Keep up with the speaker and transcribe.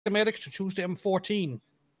The medics to choose the M14.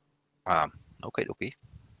 Okay.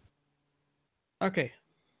 Okay.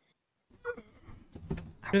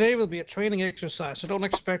 Today will be a training exercise, so don't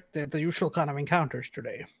expect the usual kind of encounters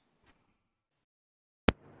today.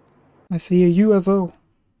 I see a UFO.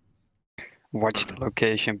 Watch the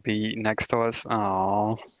location be next to us.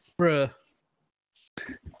 Oh, Bruh.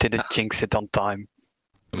 didn't jinx it on time.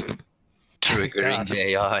 Triggering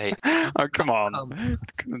AI. Oh, come on.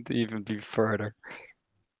 It couldn't even be further.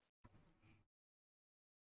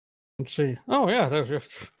 Let's see. Oh, yeah, there's your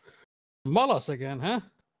Mollusk again, huh?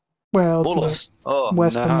 Well, Bolos. Oh,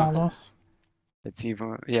 Western no. Mollusk. It's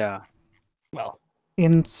even, yeah. Well,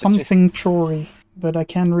 In something Chori, but I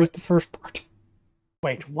can't read the first part.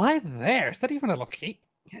 wait, why there? Is that even a location?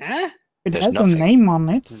 Huh? It There's has nothing. a name on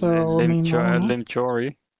it, so I mean, I don't know.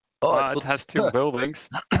 Limchori. Oh, It has 2 buildings.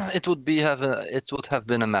 it would have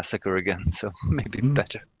been a massacre again, so maybe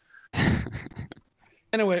better.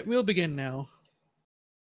 Anyway, we'll begin now.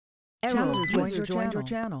 User joined your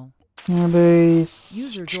channel. Nowadays,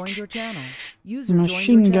 User joined your channel. User joined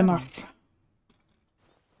machine your gunner. channel.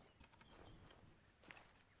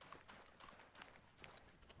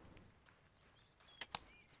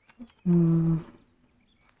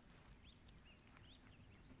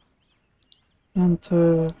 And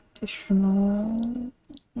additional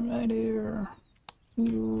right here.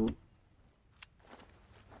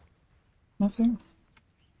 Nothing.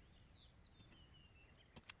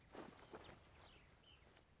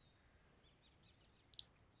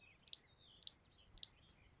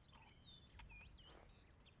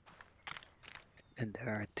 And there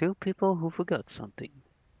are 2 people who forgot something.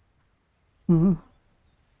 Mm-hmm.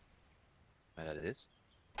 And that is.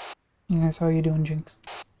 Yes, how you doing, Jinx?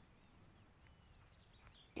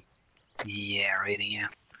 Yeah, radio.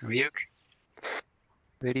 Ryuk?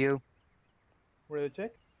 Radio? Ready to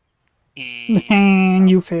check? And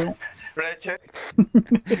you fail. Ready to check?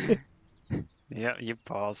 Yeah, you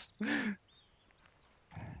pause. And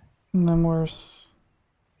then where's...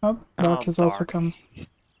 Oh, Dark has also Dark. come.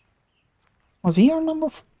 Was he on number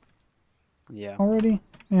 4 Yeah. already?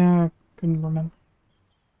 Yeah, I couldn't remember.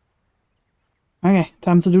 Okay,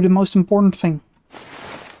 time to do the most important thing.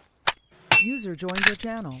 User joined your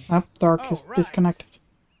channel. Dark is right. disconnected.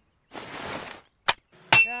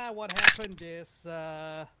 Yeah, what happened is,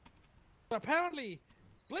 apparently,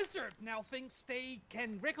 Blizzard now thinks they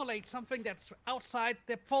can regulate something that's outside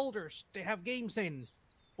the folders they have games in.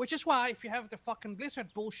 Which is why, if you have the fucking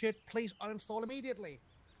Blizzard bullshit, please uninstall immediately.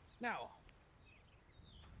 Now.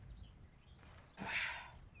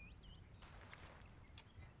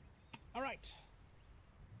 Alright.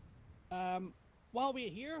 While we're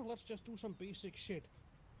here, let's just do some basic shit.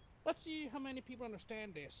 Let's see how many people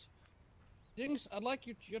understand this. Jinx, I'd like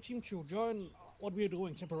your team to join what we're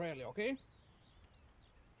doing temporarily, okay?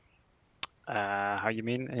 How you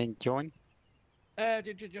mean? And join?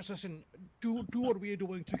 Just listen, do what we're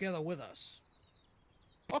doing together with us.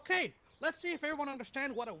 Okay, let's see if everyone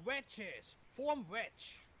understands what a wedge is. Form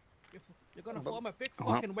wedge. If you're gonna form a big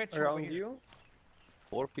fucking wedge over Around here. you?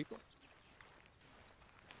 4 people?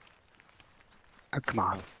 Oh, come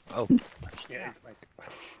on. Oh. Yeah, it's like...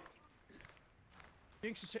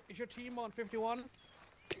 Jinx, is your team on 51?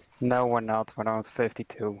 No, we're not. We're on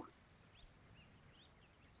 52.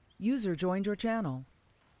 User joined your channel.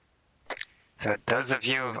 So those of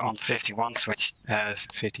you on 51 switch,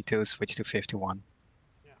 52 switch to 51.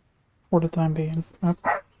 For the time being.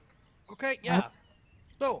 Okay, yeah.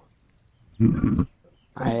 So.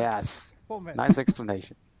 Yes. Form wedge. Nice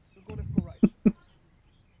explanation. Go left, go right.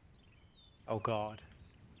 Oh god.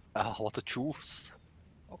 What a choose.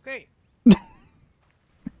 Okay.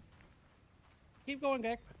 Keep going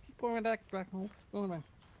back. Keep going back. Going back.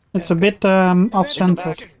 It's a bit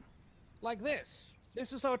off-centered. Like this.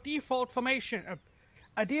 This is our default formation.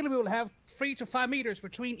 Ideally, we will have 3 to 5 meters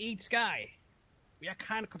between each guy. We are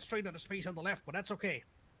kind of constrained on the space on the left, but that's okay.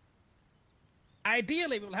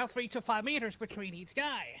 Ideally, we'll have 3 to 5 meters between each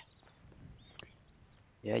guy.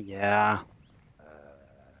 Yeah.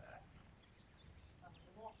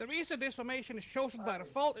 The reason this formation is chosen by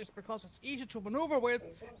default is because it's easy to maneuver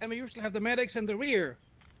with, and we usually have the medics in the rear.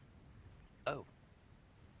 Oh.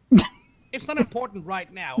 It's not important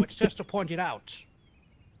right now, it's just to point it out.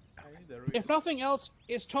 If nothing else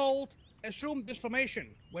is told, assume this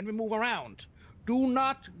formation when we move around. Do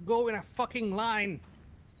not go in a fucking line.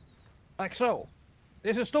 Like so.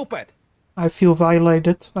 This is stupid. I feel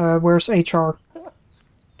violated. Where's HR?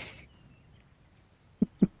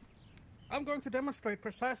 I'm going to demonstrate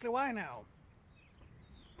precisely why now.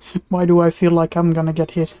 Why do I feel like I'm gonna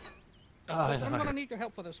get hit? I'm gonna need your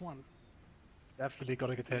help for this one. Definitely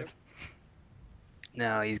gotta get hit.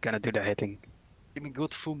 No, he's gonna do the hitting Give me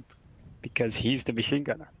good food. because he's the machine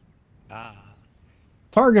gunner. Ah.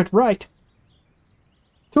 Target right.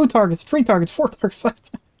 2 targets, 3 targets, 4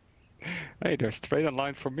 targets. Hey, they're straight in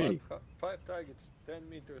line for me. Five targets, 10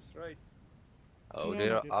 meters, right? Oh, No,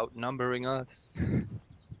 they're not yet. outnumbering us.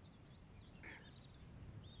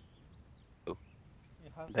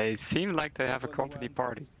 They seem like they have a Only company one.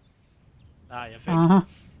 party. Ah, you think? Uh-huh.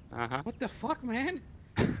 Uh-huh. What the fuck, man?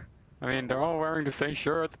 I mean, they're all wearing the same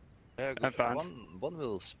shirt. Yeah, good. Advance. One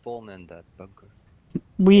will spawn in that bunker.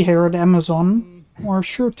 We here at Amazon are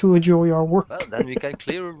sure to enjoy our work. Well, then we can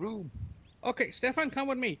clear a room. Okay, Stefan, come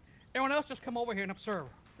with me. Everyone else, just come over here and observe.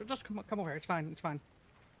 Just come over here. It's fine. It's fine.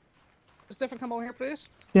 Stefan, come over here, please.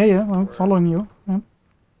 Yeah, I'm following you. Yeah.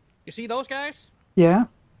 You see those guys? Yeah.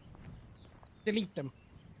 Delete them.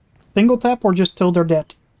 Single tap or just till they're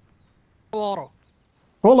dead? Full auto.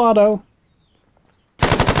 Full auto.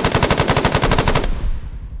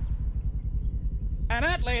 And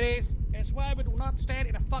that, ladies, is why we do not stand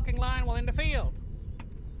in a fucking line while in the field.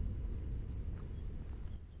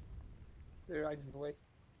 They're right in the way.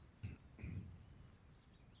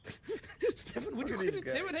 Stefan, would you Look at quit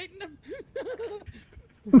this guy. intimidating them?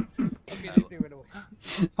 Okay, they went away.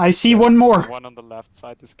 I see one more. One on the left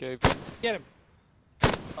side escaped, Get him.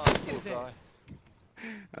 Oh, poor it. guy.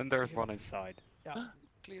 and there's one inside. Yeah,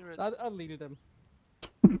 Clear it. I'll lead them.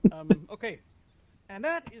 Okay. And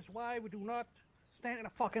that is why we do not stand in a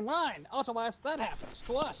fucking line. Otherwise, that happens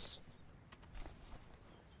to us.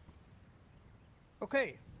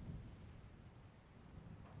 Okay.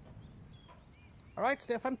 Alright,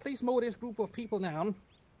 Stefan, please mow this group of people down.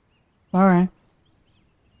 Alright.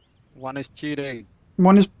 One is cheating.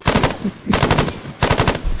 One is...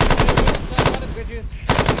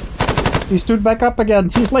 He stood back up again.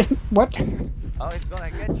 He's like, what? Oh, he's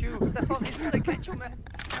gonna get you. Stefan, he's gonna get you, man.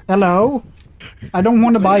 Hello? I don't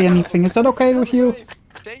want to buy anything. Is that okay with you?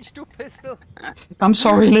 Change to pistol. I'm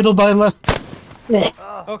sorry, little Bella.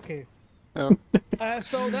 Okay. Oh.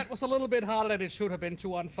 So that was a little bit harder than it should have been to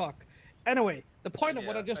unfuck. Anyway, the point of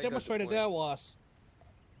what I Yeah, just I got the demonstrated point. there was,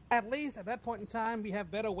 at least at that point in time, we have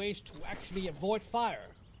better ways to actually avoid fire.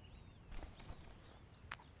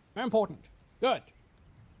 Very important. Good.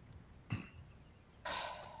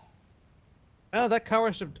 Well, that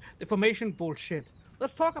covers the information bullshit.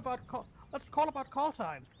 Let's talk about let's call about call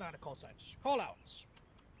times. Not call signs. Call outs.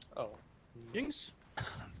 Oh. Jinx?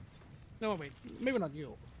 No, wait. Maybe not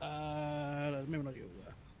you. Maybe not you.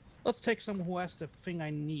 Let's take someone who has the thing I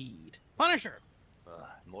need. Punisher!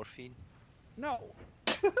 Morphine. No.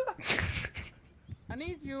 I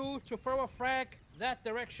need you to throw a frag that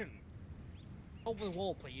direction. Over the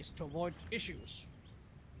wall, please, to avoid issues.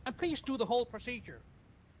 And please do the whole procedure.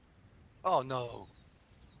 Oh no.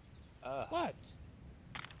 What?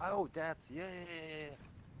 Oh, that's yeah.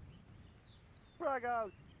 Frag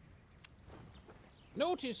out.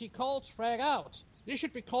 Notice he calls frag out. This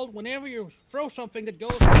should be called whenever you throw something that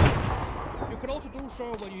goes. You could also do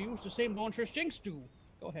so when you use the same launcher as Jinx do.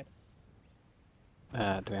 Go ahead.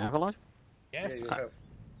 Do we have a lot? Yes. Yeah, you have.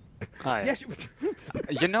 Hi. Yes.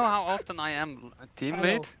 You know how often I am a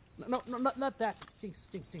teammate? No, not that. Jinx.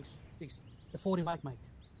 The 40 mic mic.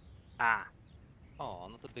 Ah, Oh,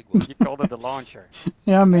 not the big one. you called it the launcher.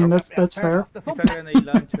 Yeah, I mean, that's fair. The If thumb. I grenade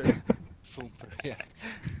launcher. Fooper. Yeah.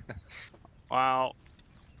 Well,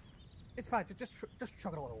 It's fine. Just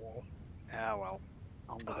chuck it over the wall. yeah, well,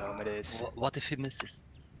 on the dome it is. What if he misses?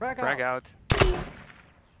 Frag out. Frag out.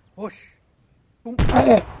 Push. Boom. Good.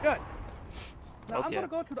 Now Oh, I'm yeah. gonna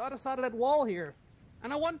go to the other side of that wall here,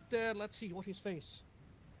 and I want. Let's see. What's his face?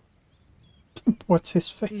 What's his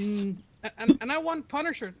face? And I want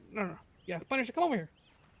Punisher. No. Yeah, Punisher, come over here.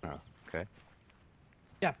 Oh, okay.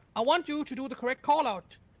 Yeah, I want you to do the correct call out,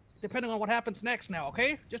 depending on what happens next. Now,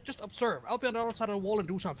 okay? Just observe. I'll be on the other side of the wall and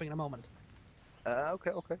do something in a moment.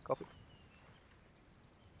 Okay, copy.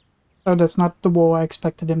 Oh, that's not the wall I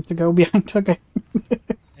expected him to go behind. Okay.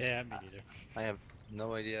 Yeah, me neither. I have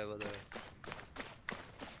no idea what.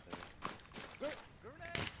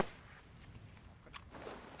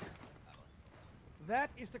 That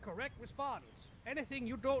is the correct response. Anything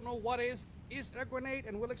you don't know what is a grenade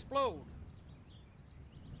and will explode.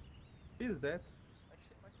 He's dead.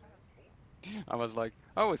 I was like,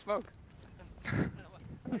 oh, smoke.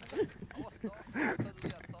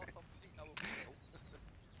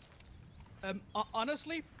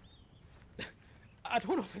 Honestly, I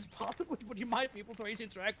don't know if it's possible, but you might be able to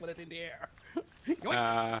interact with it in the air.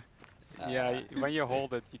 Yoink. Yeah, when you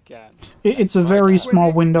hold it, you can. It's a very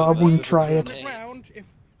small window. I wouldn't try On it. the ground, if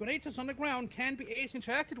grenades on the ground can be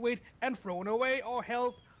interacted with and thrown away or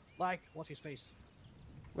held like what's his face?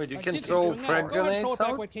 Wait, you I can did throw just do it now. frag Go ahead and throw grenades it back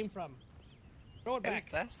out? where it came from. Throw it Can we back.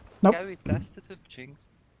 test? Nope. Can we test it with Jinx?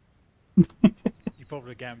 You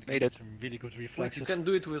probably can Made get it. some really good Wait, reflexes. you can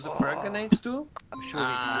do it with the frag grenades too? I'm sure In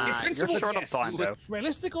Ah, we principle, you're short short yes. on time though.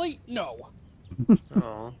 Realistically, no.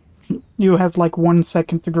 Oh. You have like 1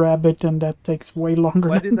 second to grab it, and that takes way longer.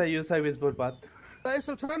 Why did I use I whisper but? There's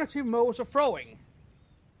alternative modes of throwing.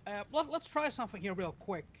 Let's try something here real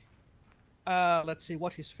quick. Let's see,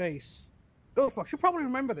 what his face. Go for it. You probably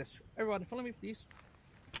remember this. Everybody, follow me, please.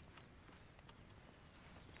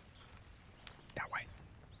 That way.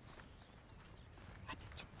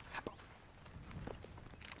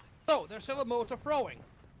 So, there's several modes of throwing.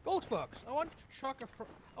 Goldfox, I want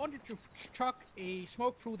you to chuck a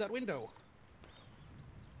smoke through that window.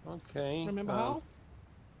 Okay. Remember how?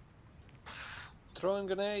 Throwing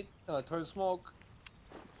grenade, throwing smoke,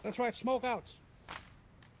 That's right, smoke out.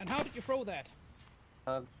 And how did you throw that?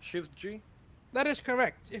 shift G. That is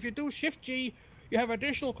correct. If you do Shift G, you have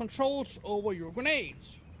additional controls over your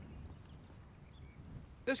grenades.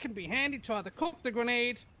 This can be handy to either cook the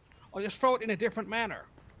grenade or just throw it in a different manner.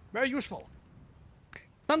 Very useful.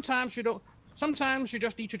 Sometimes you don't. Sometimes you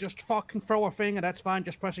just need to just fucking throw a thing and that's fine,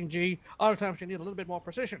 just pressing G. Other times you need a little bit more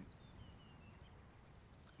precision.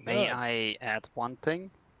 May Good. I add one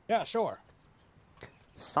thing? Yeah, sure.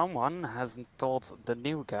 Someone hasn't told the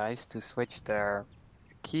new guys to switch their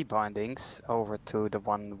key bindings over to the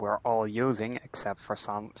one we're all using, except for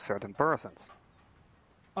some certain persons.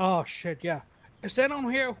 Oh shit, yeah. Is there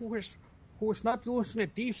anyone here who is not using the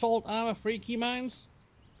default Arma free keybinds?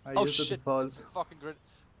 I Oh used the shit! default. It's fucking great.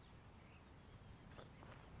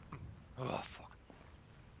 Oh fuck!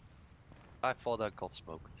 I thought I got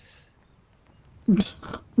smoke.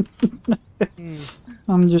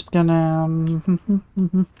 I'm just gonna.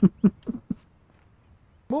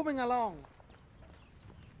 Moving along.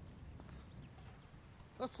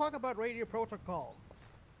 Let's talk about radio protocol.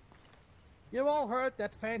 You've all heard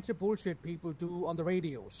that fancy bullshit people do on the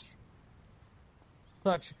radios.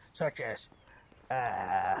 Such as,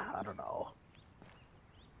 I don't know.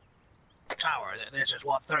 Tower, this is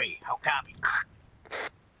 1-3, how copy?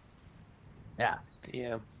 Yeah.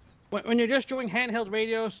 Yeah. When you're just doing handheld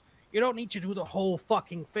radios, you don't need to do the whole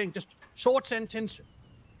fucking thing. Just short sentence,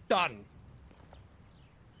 done.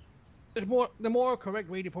 The more correct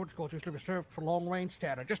radio protocol is usually reserved for long range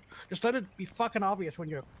chatter. Just let it be fucking obvious when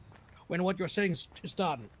what you're saying is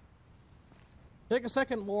done. Take a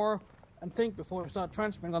second more and think before you start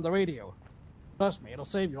transmitting on the radio. Trust me, it'll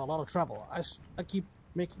save you a lot of trouble. I keep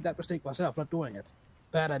making that mistake myself, not doing it.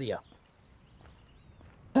 Bad idea.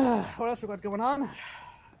 What else we got going on?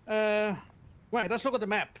 Right, let's look at the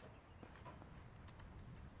map.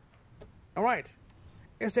 Alright.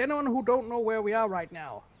 Is there anyone who don't know where we are right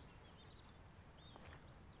now?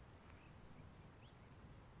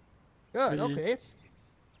 Good, okay.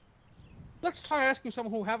 Let's try asking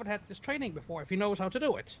someone who haven't had this training before if he knows how to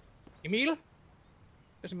do it. Emil?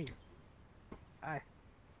 There's Emil. Hi.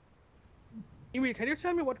 Emil, can you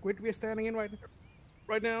tell me what grid we're standing in right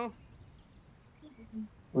now?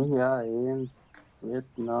 We are in grid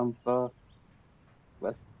number.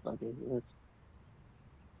 What is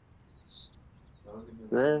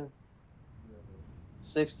it?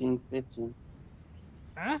 16, 15.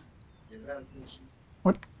 Huh?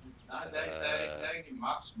 What?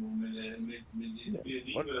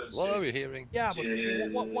 What are we hearing? Yeah,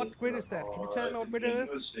 but what grid is that? Can you tell me what grid it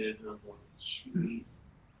is?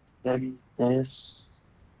 There's.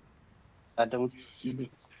 I don't see the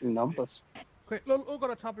numbers. Quick, look at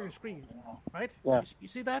the top of your screen, right? Yeah. You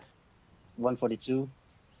see that? 142.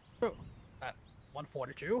 Oh,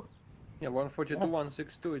 142? Yeah, 142,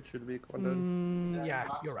 162 it should be called. Yeah,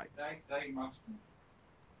 you're right.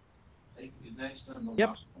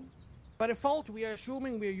 Yep. By default, we are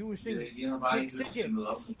assuming we are using 6 digits.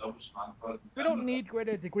 We don't need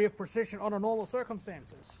greater degree of precision under normal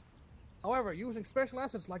circumstances. However, using special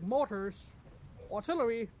assets like mortars,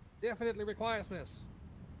 artillery definitely requires this.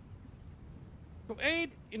 To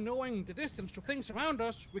aid in knowing the distance to things around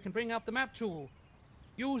us, we can bring up the map tool.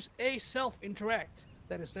 Use a self-interact,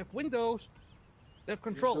 that is left windows, left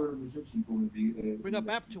control. Bring up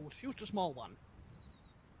map tools, use the small one.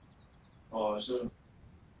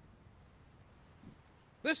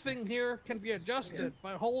 This thing here can be adjusted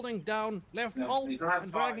by holding down left alt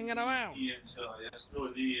and dragging it around.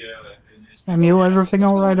 Emil, everything Let's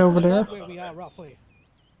all go right and over look there? at where we are, roughly.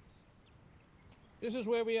 This is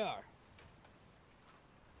where we are.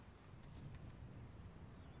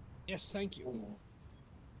 Yes, thank you.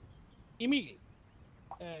 Emil,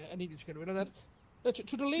 I need you to get rid of that.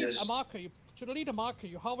 To delete a marker,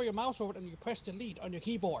 you hover your mouse over it and you press delete on your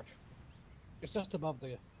keyboard. It's just above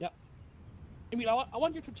there. Yeah. Emil, I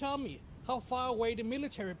want you to tell me how far away the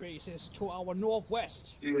military base is to our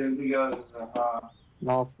northwest.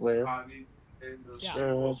 Northwest.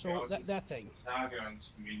 Yeah. So that thing.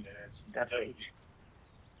 That way.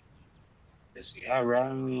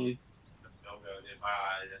 Around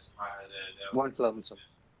 1 kilometer.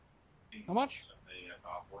 How much?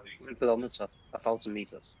 1 kilometer, 1,000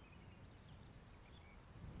 meters.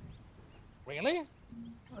 Really?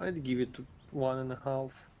 I'd give it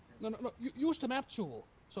 1.5. No. Use the map tool.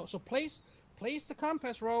 So place the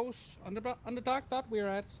compass rose on the dark dot we're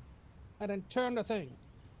at, and then turn the thing.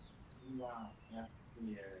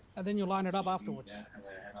 And then you line it up afterwards.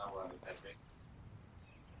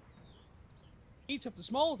 Each of the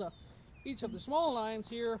small lines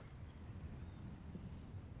here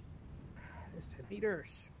is 10 meters.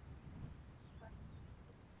 Is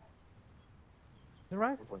that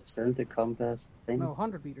right? Turn the compass thing. No,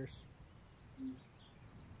 100 meters.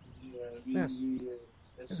 Yes,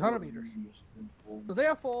 it's 100 meters. So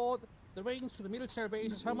therefore, the range to the military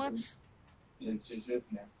base is how much? The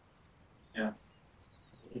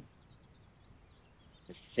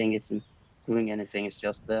thing isn't doing anything, it's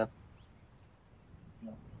just there.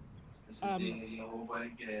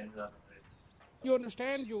 You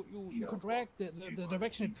understand? You could drag the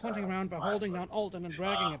direction it's pointing around by holding down Alt and then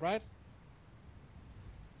dragging it, right?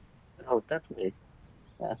 Oh, that way.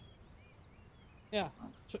 Yeah.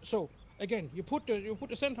 So again, you put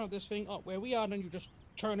the center of this thing up where we are, and then you just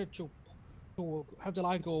turn it to have the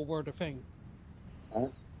line go over the thing. Huh?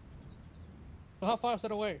 So how far is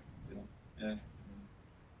that away?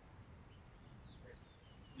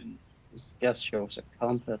 It just shows a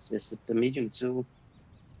compass. Is it the medium tool?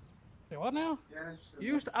 Say what now?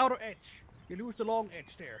 You use the outer edge. You lose the long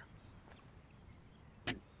edge there.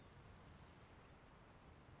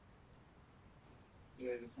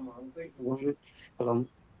 One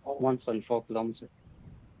 1.4 kilometer.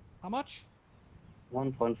 How much?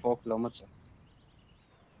 1.4 kilometer.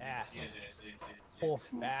 Yeah. Oh,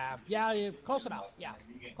 yeah, close enough. Yeah,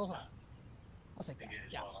 close enough. I'll take that.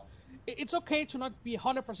 Yeah. It's okay to not be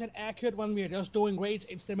 100% accurate when we're just doing range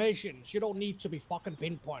estimations. You don't need to be fucking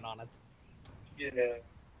pinpoint on it.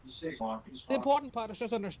 The important part is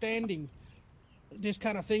just understanding this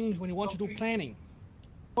kind of things when you want to do planning.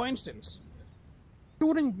 For instance,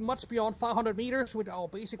 shooting much beyond 500 meters with our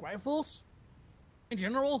basic rifles, in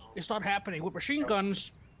general, is not happening. With machine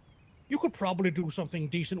guns, you could probably do something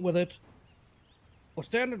decent with it. But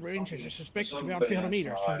standard range is expected to be around 300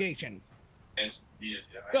 meters to engage in.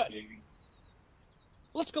 Good.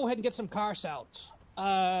 Let's go ahead and get some cars out.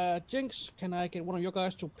 Jinx, can I get one of your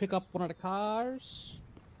guys to pick up one of the cars?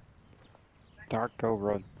 Dark, go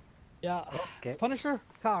run. Yeah. Okay. Punisher,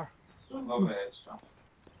 car.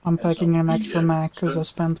 I'm packing an extra mag because I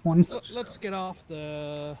spent one. Let's get off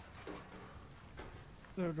the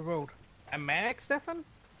road. A mag, Stefan?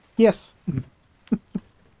 Yes.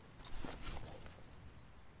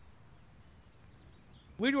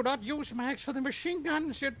 We do not use mags for the machine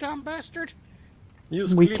guns, you dumb bastard.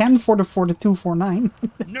 We can for the 4249.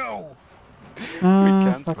 No.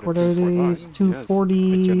 can Like for what the are these? 249, yes, but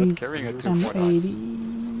you're not 240s carrying a and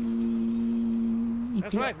 249. 80.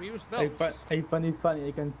 That's right, we use belts. I find it funny,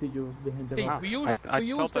 I can see you behind the See, map. we use thought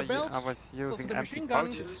the that belts I was for using the empty machine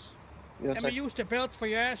guns, pouches. and we use the belt for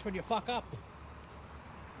your ass when you fuck up.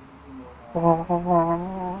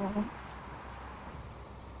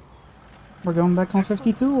 We're going back on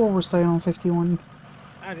 52 or we're staying on 51?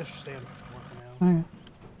 I just stay on 51 for now.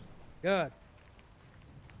 Okay.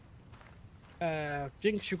 Good.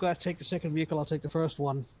 Jinx, you guys take the second vehicle, I'll take the first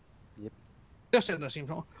one. Yep. Just in the same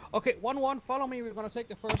time. Okay, 1-1, follow me, we're gonna take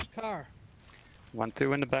the first car.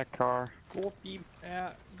 1-2 in the back car. Gold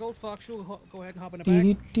Fox, you go ahead and hop in the back.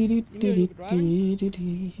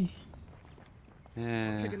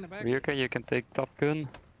 Yeah. Chick in the back. Ryuka, you can take Top Gun.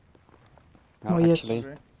 Oh, yes.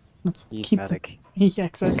 Actually, Let's he's keep medic. Yeah,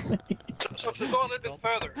 exactly. So to go a little bit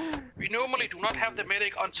further, we normally do not have the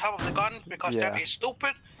medic on top of the gun because that Yeah. is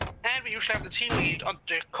stupid, and we usually have the team lead on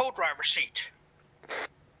the co-driver's seat.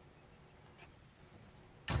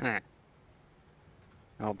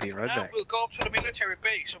 I'll be right Now back. we'll go to the military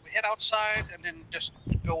base, so we head outside and then just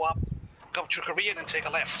go to Korea and take a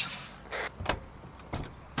left.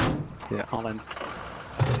 Yeah, all in.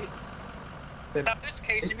 Now this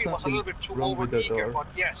case, Is Emil was a little bit too something wrong with the over-eager, door? but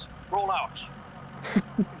yes, roll out.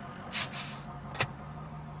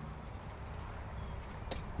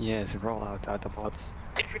 Yes, roll out Autobots.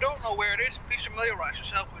 If you don't know where it is, please familiarize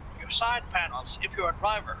yourself with your side panels if you're a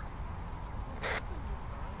driver.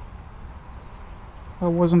 I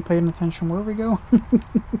wasn't paying attention. Where we go?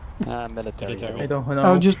 Military. I don't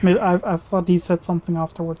know. I thought he said something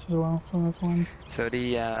afterwards as well, so that's why. So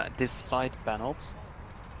the this side panels,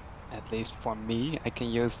 at least for me, I can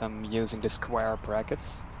use them using the square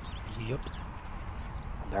brackets. Yep.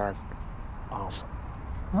 They're awesome.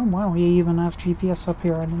 Oh wow, you even have GPS up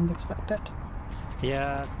here. I didn't expect that.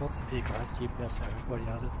 Yeah, most of the vehicle has GPS, everybody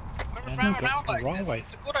has it. When we're And driving go around the like wrong this, way.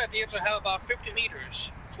 it's a good idea to have about 50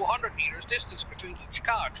 meters to 100 meters distance between each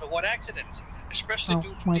car to avoid accidents, especially due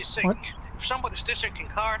to desync. What? If somebody's desyncing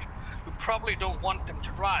car, you probably don't want them to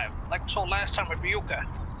drive, like we saw last time with Ryuka.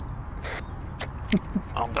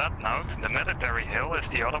 On that note, the military hill is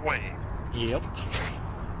the other way. Yep.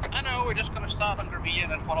 I know, we're just gonna start under V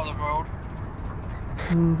and then follow the road.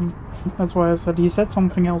 That's why I said he said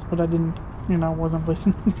something else, but I didn't, wasn't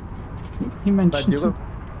listening. He But mentioned. you go.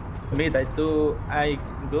 Me, I do. I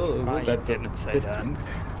go. I that didn't say 15.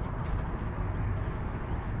 that.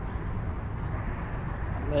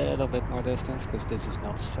 A little bit more distance, because this is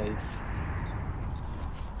not safe.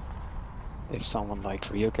 If someone like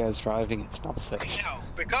Ryuka is driving, it's not safe. Now,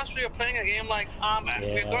 because we are playing a game like Arma,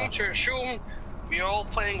 we're going to assume we're all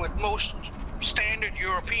playing with most standard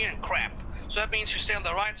European crap. So that means you stay on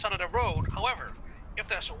the right side of the road. However, if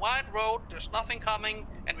there's a wide road, there's nothing coming,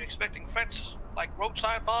 and we're expecting threats like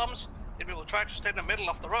roadside bombs, then we will try to stay in the middle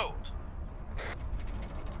of the road.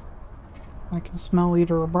 I can smell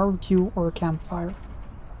either a barbecue or a campfire.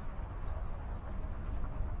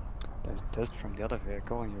 There's dust from the other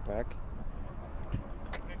vehicle on your back.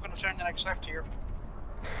 We're going to turn the next left here.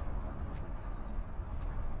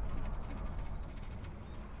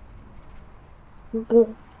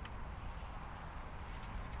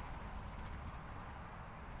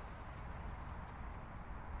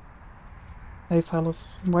 Hey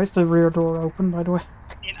fellas, why is the rear door open, by the way?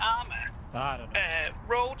 In Arma, I don't know.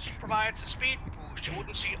 roads provides a speed boost you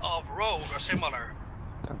wouldn't see off-road or similar.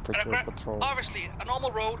 Temperature control. Obviously, a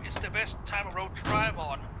normal road is the best type of road to drive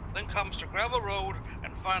on. Then comes the gravel road,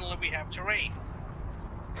 and finally we have terrain.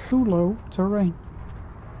 Too low terrain.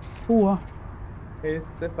 Ooh. Hey,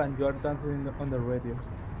 Stefan, you are dancing on the radios.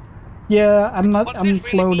 Yeah, I'm not. What I'm this really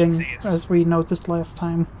floating, means is- as we noticed last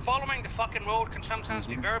time. Following the fucking road can sometimes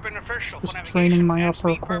be very beneficial Just for navigation training my and upper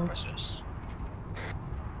speed core. purposes.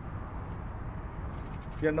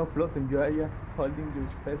 You are not floating. You are just holding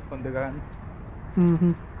yourself on the ground.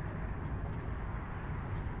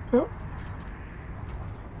 Oh.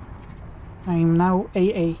 I'm now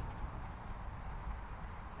AA.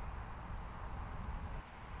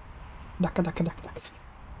 Daka daka daka daka.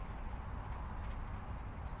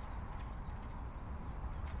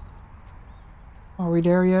 Are we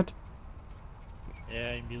there yet?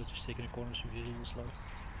 Yeah, Emil just taking the corners with really slow.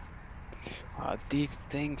 These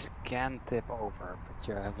things can tip over, but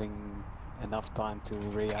you're having enough time to In a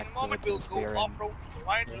react to moment it we'll and go steer in. off-road to the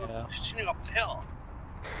right, Yeah. continuing up the hill.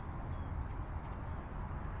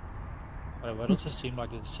 Why does it seem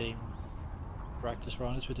like the same practice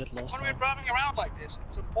round as we did last When we're time? driving around like this,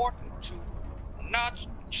 it's important to not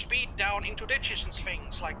speed down into ditches and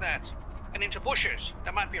things like that. And into bushes.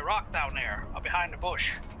 There might be a rock down there, or behind the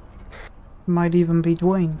bush. Might even be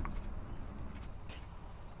Dwayne.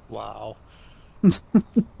 Wow. Not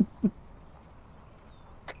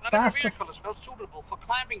every Faster. vehicle is well suitable for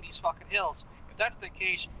climbing these fucking hills. If that's the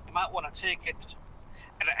case, you might want to take it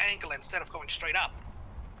at an angle instead of going straight up.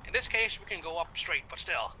 In this case, we can go up straight, but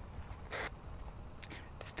still.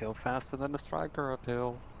 It's still faster than the striker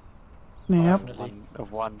uphill. Yep. Definitely.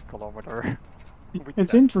 1 kilometer. with It's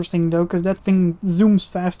tests. interesting though, because that thing zooms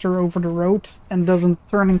faster over the road and doesn't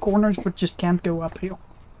turn in corners, but just can't go uphill.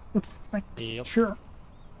 It's like, Yep. sure.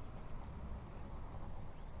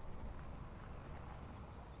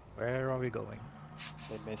 Where are we going?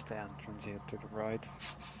 They missed the entrance here to the right.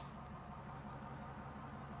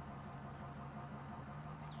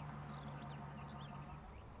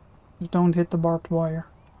 Just don't hit the barbed wire.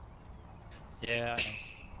 Yeah, I know.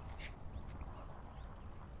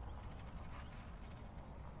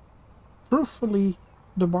 Truthfully,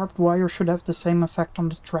 the barbed wire should have the same effect on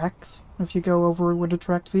the tracks if you go over it with a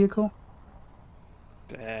tracked vehicle.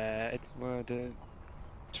 It were the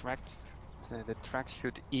tracks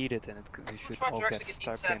should eat it, and we should Try to all get actually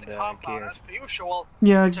stuck inside in the the compound, gears. as per usual.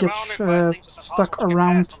 Yeah, it It's gets surrounded by things that are stuck possible to get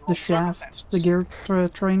around past under the all shaft, circumstances. the gear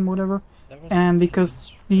train, whatever. That was And because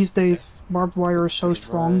nice. these days barbed wire is so Pretty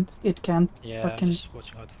strong, right. it can't Yeah, I'm fucking... just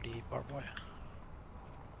watching out for the barbed wire.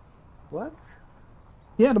 What?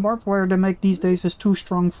 Yeah, the barbed wire they make these days is too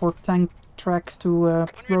strong for tank tracks to When we're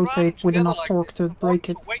driving rotate with together enough like torque this, to it's break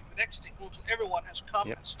it. important to wait the next signal until everyone has come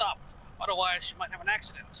Yep. and stopped. Otherwise, you might have an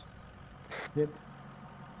accident. Yet.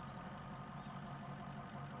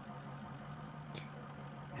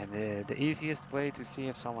 And the easiest way to see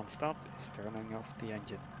if someone stopped is turning off the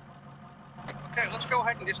engine. Okay, let's go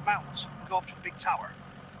ahead and dismount. Go up to the big tower.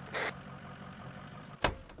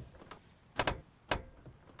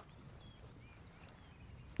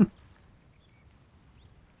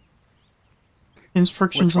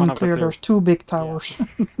 Instructions Which one of the unclear. two? There's 2 big towers. Oh,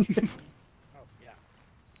 yeah.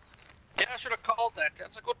 Yeah, I should have called that.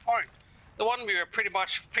 That's a good point. The one we were pretty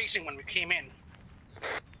much facing when we came in.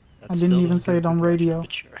 I didn't even say it on radio.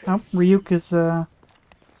 Oh, Ryuk is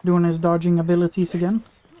doing his dodging abilities again.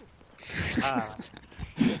 Ah.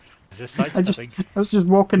 Is this I sidestepping? was just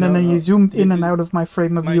walking and then he zoomed in and out of my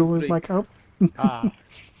frame of view. It was like, oh. Ah.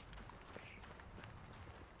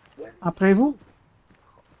 Après vous?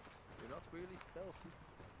 You're not really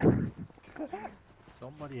stealthy.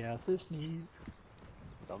 Somebody has to sneeze.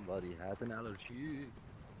 Somebody had an allergy.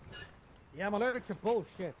 Yeah, I'm allergic to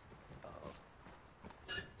bullshit.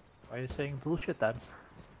 Why are you saying bullshit then?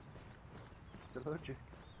 Allergic.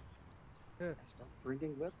 Stop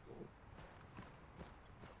bringing Red Bull.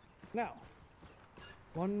 Now,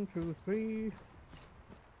 1, 2, 3,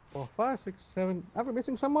 4, 5, 6, 7. Are we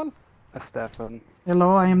missing someone? Stefan.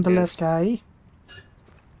 Hello, I am the Yes. last guy.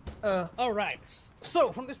 All right.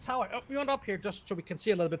 So from this tower, we went up here just so we can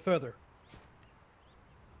see a little bit further.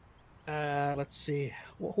 Let's see.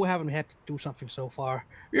 Who haven't we had to do something so far?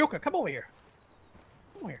 Ryoka, come over here.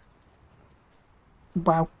 Come over here.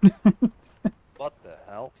 Wow. What the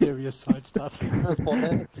hell? Serious sidestep.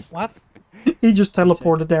 What? He just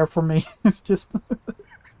teleported there for me. It's just...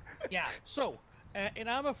 Yeah. So, and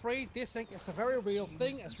I'm afraid this thing is a very real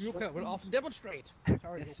thing, as Ryoka will often demonstrate.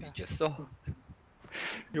 Sorry, Yes, we Ryoka. just saw.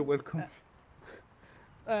 You're welcome.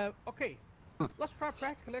 Okay. Let's try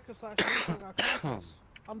practical exercise using our compass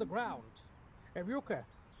on the ground. Ryoka,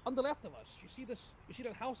 on the left of us, you see this? You see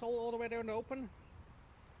that house all the way there in the open?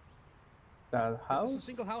 That It's house? a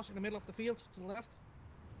single house in the middle of the field to the left.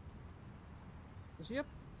 You see it?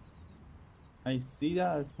 I see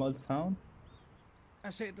that, a small town. I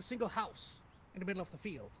say the single house in the middle of the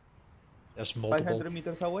field. There's multiple. 500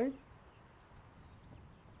 meters away?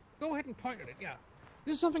 Go ahead and point at it, yeah.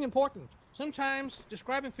 This is something important. Sometimes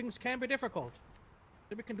describing things can be difficult.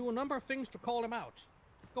 So we can do a number of things to call them out.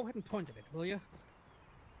 Go ahead and point at it, will you?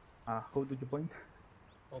 How did you point?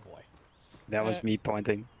 Oh boy. That was me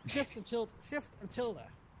pointing. Shift and tilde.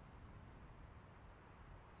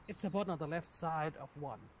 It's the button on the left side of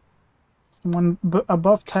 1. One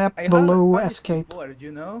above tap, I below have a escape. keyboard,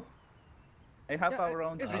 you know? I have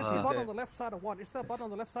around It's 50 the button there. on the left side of 1. Is that button on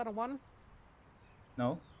the left side of 1?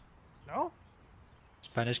 No? No?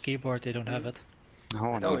 Spanish keyboard, they don't have it. Oh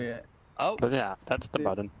Oh, no. yeah. Oh, But yeah, that's the This-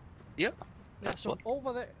 button. yeah. That's so one.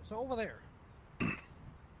 over there. So over there.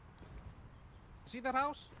 See that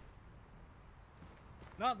house?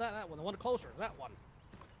 Not that one. The one closer. That one.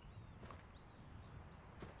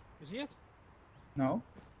 You see it? No?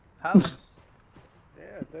 House?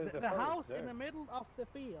 Yeah, there's The house in the middle of the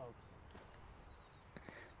field.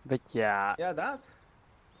 But yeah, Yeah, that?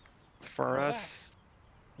 for Oh, us,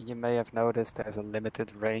 you may have noticed there's a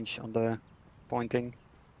limited range on the pointing.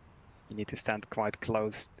 You need to stand quite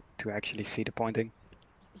close to actually see the pointing.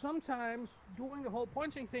 Sometimes doing the whole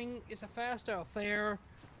pointing thing is a faster affair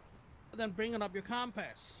than bringing up your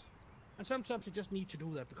compass. And sometimes you just need to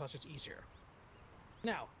do that because it's easier.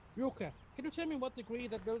 Now, Ryoka, can you tell me what degree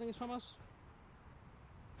that building is from us?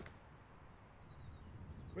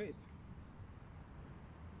 Great.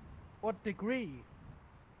 What degree?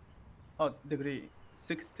 Oh, degree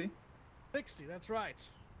 60. 60, that's right.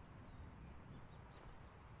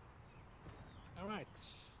 Alright,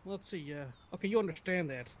 let's see, okay, you understand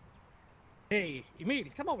that. Hey, Emil,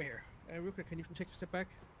 come over here. Ryoka, can you take a step back?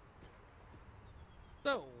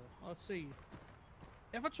 So, let's see.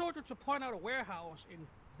 If I told you to point out a warehouse in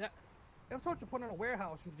that... If I told you to point out a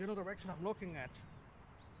warehouse in the general direction I'm looking at,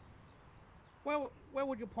 where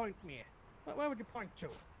would you point me? Where would you point to?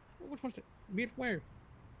 Which one's the... Emil, where?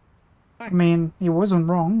 I mean, he wasn't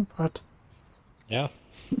wrong, but... Yeah.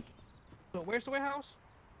 So, where's the warehouse?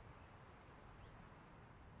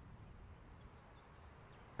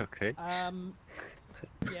 Okay.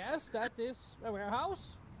 Yes, that is a warehouse.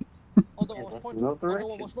 Although I was that's pointing, no although I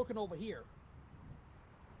direction. was looking over here.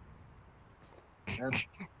 That's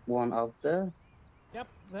one out there. Yep,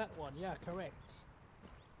 that one. Yeah, correct.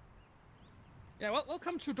 Yeah, well,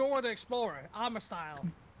 welcome to Dora the Explorer, Arma style.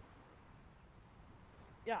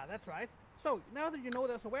 Yeah, that's right. So now that you know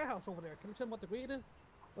there's a warehouse over there, can you tell me what degree it is?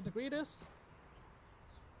 What degree it is?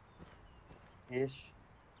 Ish.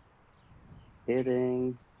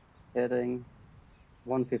 Hitting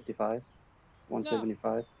 155,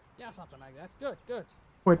 175. Yeah, something like that. Good, good.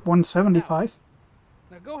 Wait, 175?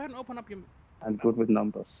 Now go ahead and open up your... I'm good with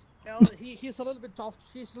numbers. Well, he's a little bit off.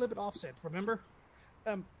 He's a little bit offset. Remember?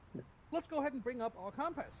 Let's go ahead and bring up our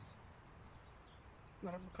compass.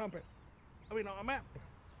 Not a compass. I mean, a map.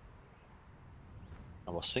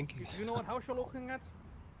 I was thinking. You know what house you're looking at?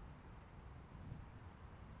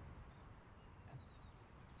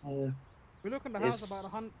 We're looking at the house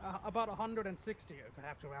about 160, if I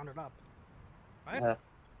have to round it up. Right? Yeah.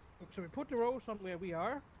 So we put the rows on where we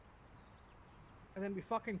are, and then we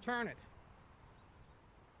fucking turn it.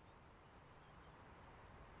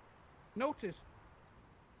 Notice,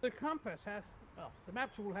 the compass has, well, the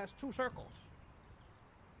map tool has two circles.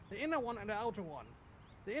 The inner one and the outer one.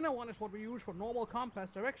 The inner one is what we use for normal compass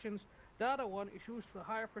directions. The other one is used for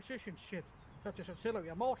higher precision shit, such as artillery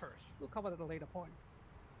and mortars. We'll cover that at a later point.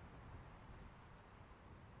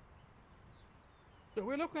 So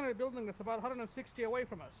we're looking at a building that's about 160 away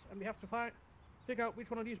from us, and we have to figure out which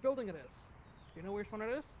one of these buildings it is. Do you know which one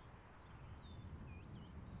it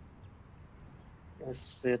is?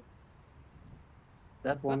 Is it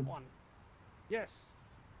that one? That one. Yes.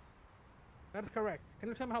 That is correct. Can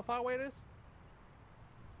you tell me how far away it is?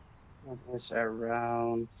 That is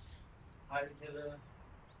around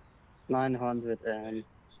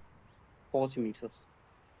 940 meters.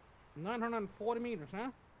 940 meters,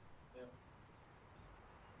 huh?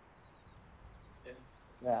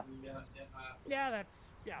 Yeah. Yeah, that's...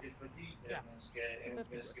 Yeah.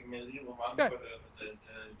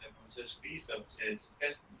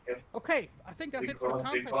 Okay, I think that's it for the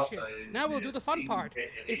compass shit. Now we'll do the fun part.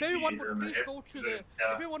 If everyone would please go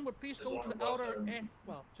to the... outer edge...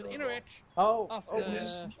 Well, to the inner edge of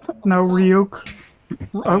the... No, Ryuk.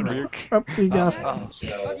 Up we go. Not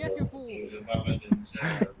yet, you fool.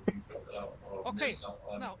 Okay,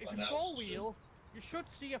 now, if you scroll wheel, you should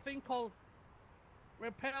see a thing called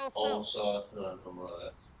repel cells.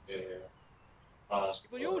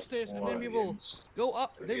 We'll use this, and then we will go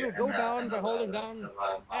up. Then we'll go down by holding down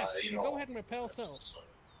S. So go ahead and repel cells.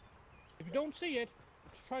 If you don't see it,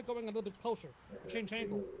 just try going a little bit closer. Change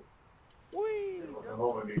angle. Whee!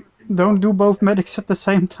 Don't do both medics at the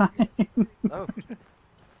same time. Oh.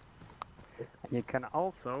 You can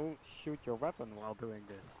also shoot your weapon while doing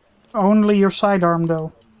this. Only your sidearm,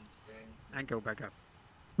 though. And go back up.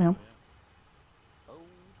 Yeah.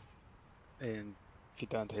 And if you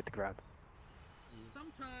don't hit the ground.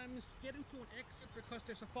 Sometimes getting to an exit because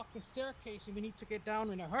there's a fucking staircase and we need to get down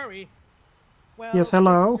in a hurry. Well, Yes,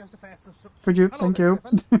 hello. just the fastest... Could you? Hello, Thank you.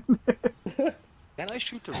 Can I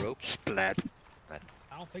shoot the rope? Splat. I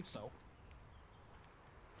don't think so.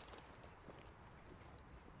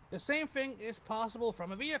 The same thing is possible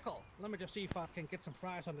from a vehicle. Let me just see if I can get some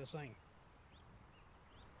fries on this thing.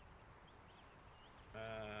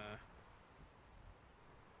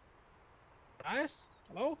 Fries?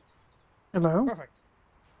 Hello? Hello. Perfect.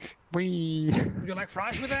 Wee. Would you like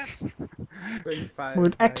fries with that?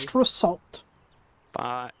 With extra salt.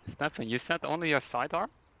 Stefan, you said only your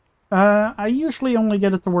sidearm? I usually only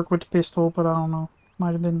get it to work with the pistol, but I don't know.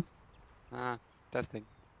 Might have been. Testing.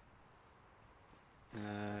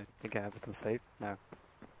 I think I have it on save. No.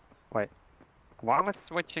 Wait. Why am I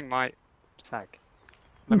switching my sack?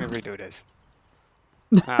 Let me redo this.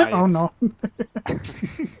 Oh no.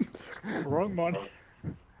 Wrong one.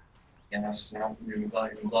 Next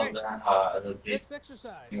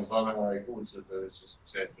exercise.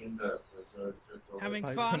 Having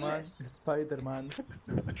fun. Spider-Man.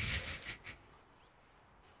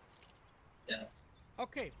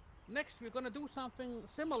 Okay, next we're gonna do something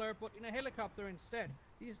similar, but in a helicopter instead.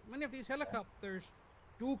 Many of these helicopters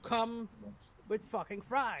do come with fucking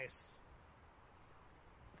fries.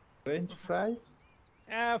 French fries?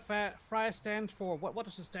 Fries stands for what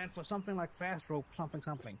does it stand for? Something like fast rope, something.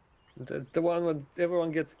 That's the one when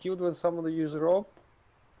everyone gets killed when somebody uses rope?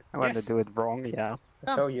 When they do it wrong, yeah.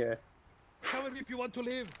 Oh yeah. Tell me if you want to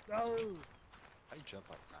live. Oh. I jump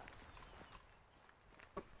up.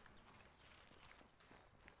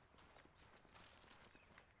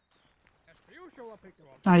 As per usual, I'll pick the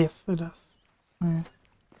wrong. Ah, yes, it does. Yeah.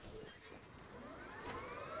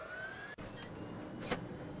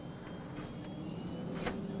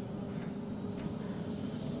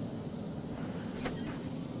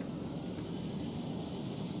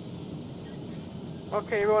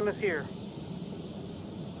 Okay, everyone is here.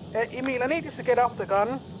 Emil, I need you to get off the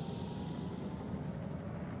gun.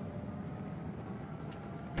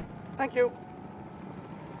 Thank you.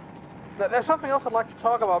 There's something else I'd like to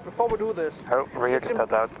talk about before we do this. Oh, Ryuk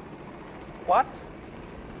stepped out. What?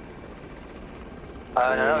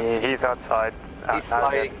 No, He's outside. He's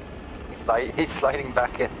sliding. He's sliding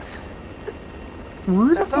back in.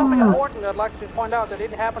 There's something important I'd like to point out that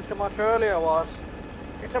didn't happen too much earlier was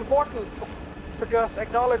it's important to just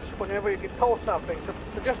acknowledge whenever you get told something. So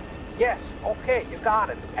just, yes, okay, you got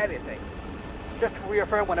it, anything. Just to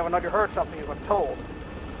reaffirm whenever or not you heard something you were told.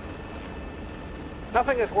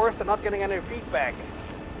 Nothing is worse than not getting any feedback.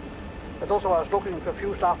 But also I was looking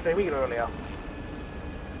confused after Emil earlier.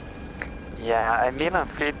 Yeah, emil and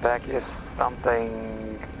feedback is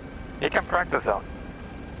something you can practice on.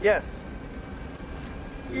 Yes.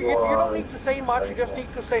 You don't need to say much, you just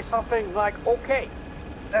need to say something like, okay.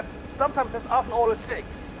 Sometimes that's often all it takes.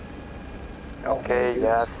 Okay,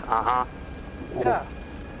 yes, Yeah.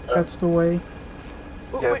 That's the way.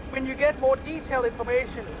 Yep. When you get more detailed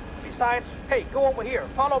information, besides, hey, go over here,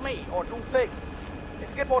 follow me, or do things. If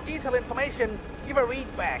you get more detailed information, give a read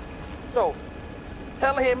back. So,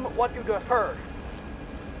 tell him what you just heard.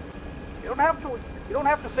 You don't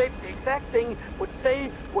have to say the exact thing, but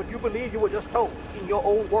say what you believe you were just told in your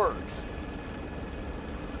own words.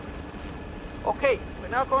 Okay, we're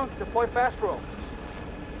now going to deploy fast ropes.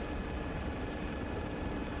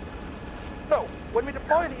 So, when we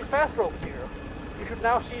deploy these fast ropes here, you should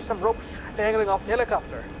now see some ropes dangling off the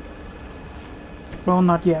helicopter. Well,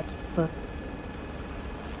 not yet, but...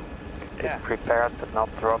 It's prepared but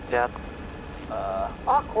not dropped yet.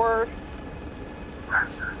 Awkward.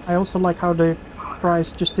 I also like how the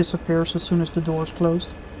prize just disappears as soon as the door is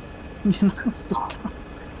closed. You know, it's just...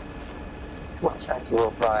 What's that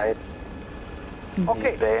little prize?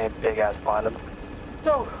 Okay. Big ass pilots.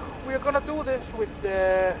 So, we're gonna do this with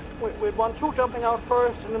 1-2 jumping out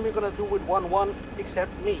first, and then we're gonna do with 1-1,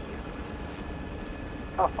 except me.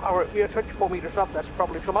 We are 24 meters up, that's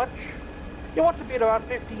probably too much. You want to be at around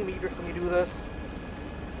 15 meters when you do this.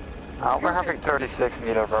 We're having 36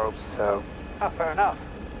 meter ropes, so... Fair enough.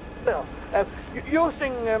 Still,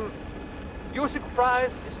 using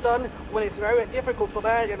fries is done when it's very difficult to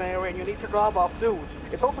land in an area and you need to drop off dudes.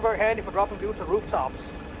 It's also very handy for dropping dudes on rooftops.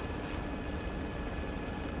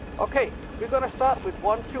 Okay, we're gonna start with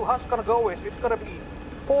 1-2. How's it gonna go? It's gonna be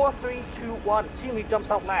 4, 3, 2, 1. Team lead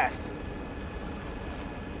jumps out last.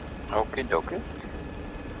 Okay, dokie.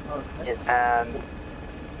 Yes. And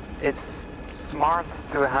it's smart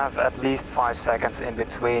to have at least 5 seconds in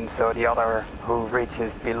between so the other who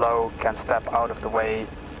reaches below can step out of the way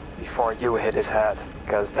before you hit his head,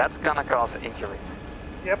 because that's gonna cause injuries.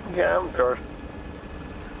 Yep. Yeah, I'm sure.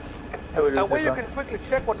 A way you can quickly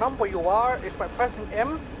check what number you are is by pressing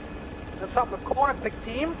M. At the top of the corner, click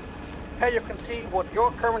Team. Here you can see what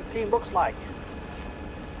your current team looks like.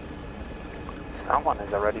 Someone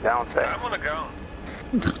is already downstairs. I wanna go.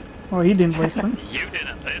 Oh, he didn't listen. You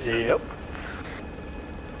didn't listen. Yep.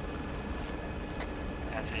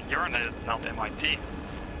 As in, you're not in my team.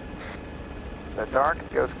 The dark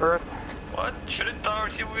goes first. What? Shouldn't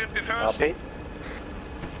Dark you be first? Copy.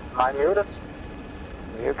 I'm muted.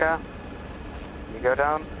 Yuka, you go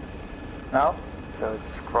down. Now? So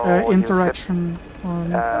scroll. Interaction.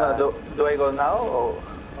 Do I go now? Or...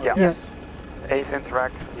 Yeah. Yes. Ace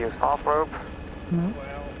interact, use half rope. No.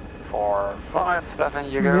 4, 5,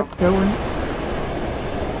 7, you go. Yep, going.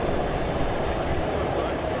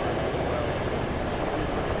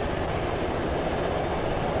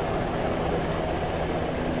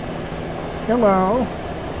 Hello.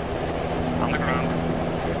 On the ground.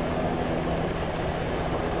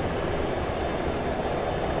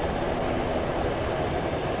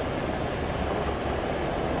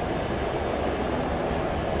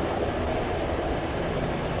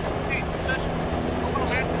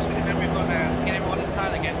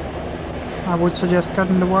 I would suggest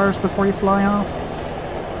cutting the wires before you fly off.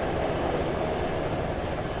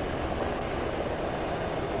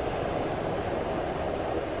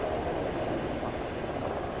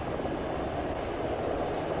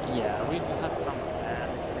 Yeah, we've had some bad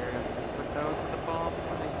experiences with those in the past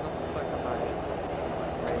when they got stuck by...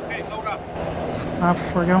 Okay, load up. Up,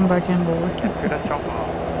 we're going back in, boy. Yes, we don't jump off.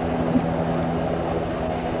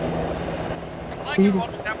 Like you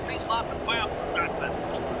want to definitely slap and fire for that, then.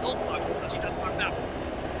 Don't fuck, because he doesn't fuck up.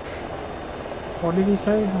 What did he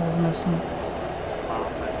say? I was missing.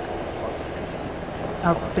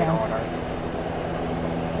 Up, down.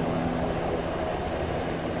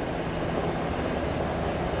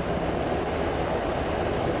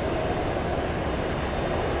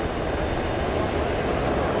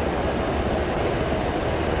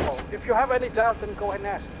 If you have any doubt, then go ahead and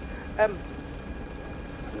ask.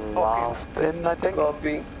 Last in, I think.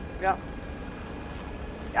 Copy. Yeah.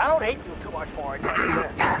 I don't hate you too much for it.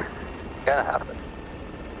 Gonna happen.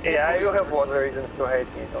 Yeah, you have one reasons to hate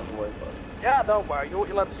me, don't worry about it. Yeah, don't worry. You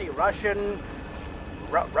let's see. Russian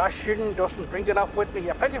doesn't drink enough with me.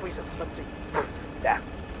 Yeah, plenty of reasons. Let's see. Yeah.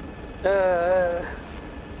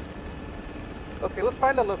 Okay, let's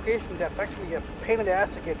find a location that's actually a pain in the ass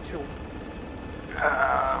to get to.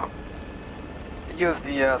 Use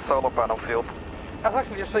the solar panel field. I was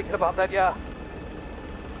actually just thinking about that, yeah.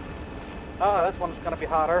 Oh, this one's gonna be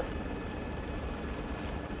harder.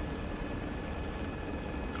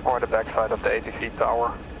 Or the backside of the ATC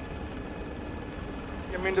tower.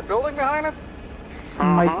 You mean the building behind it?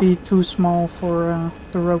 Might be too small for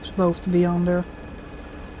the ropes both to be on there.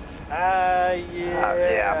 Yeah.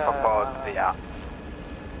 Yeah, for both, yeah.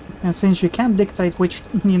 And since you can't dictate which,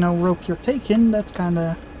 rope you're taking, that's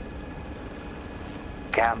kinda...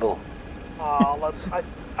 Gamble.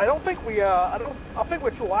 I don't think we, I think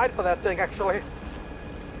we're too wide for that thing, actually.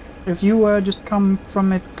 If you just come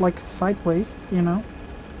from it, like, sideways,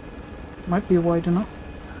 might be wide enough.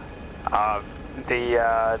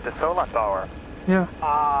 The solar tower. Yeah.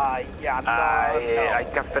 Yeah, no, I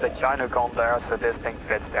can fit a Chinook on there, so this thing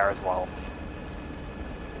fits there as well.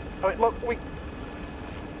 I mean, look,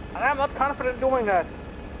 I'm not confident in doing that.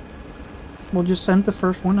 We'll just send the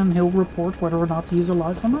first one and he'll report whether or not he's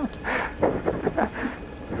alive or not.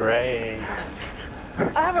 Great.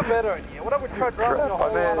 I have a better idea. What if we try dropping the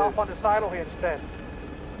whole lot off on the silo here instead?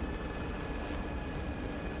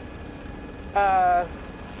 Can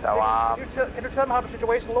you tell me how the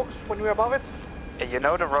situation looks when you're above it? You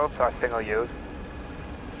know the ropes are single use.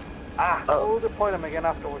 We'll deploy them again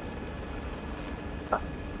afterwards.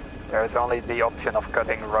 There's only the option of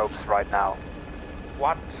cutting ropes right now.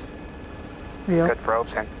 What? Yeah. Cut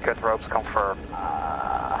ropes and cut ropes confirm.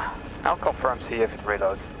 I'll confirm, see if it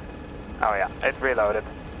reloads. Oh yeah, it reloaded.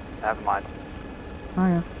 Never mind. Oh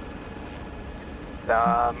yeah.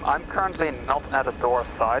 I'm currently not at the door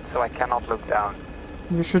side, so I cannot look down.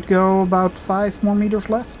 You should go about 5 more meters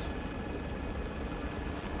left.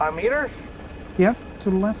 5 meters? Yeah, to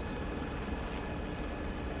the left.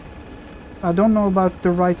 I don't know about the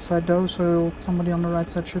right side though, so somebody on the right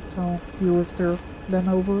side should tell you if they're then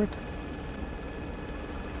over it.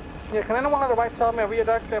 Yeah, can anyone on the right tell me if we are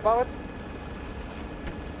actually above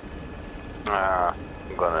it? I'm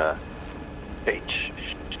gonna change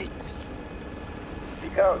sheets.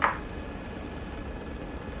 Speak out.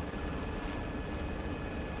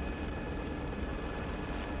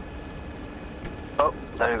 Oh,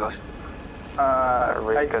 there he goes.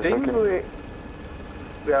 I think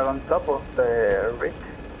we are on top of the rig.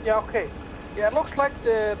 Yeah, okay. Yeah, it looks like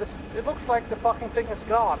the fucking thing is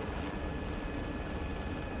gone.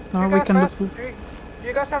 No, we can do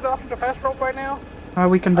you guys have the option to fast rope right now?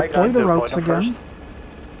 we can deploy the ropes again.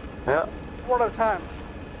 Yeah. One at a time.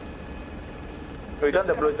 We don't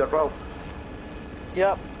deploy the rope.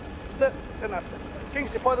 Yep.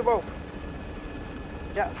 Jinx, deploy the rope.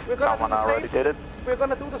 Yeah, Someone already did it. We're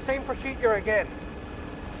gonna do the same procedure again.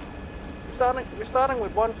 We're starting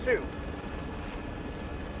with 1, 2.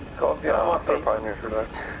 Copy, I'm on for 5 minutes for that.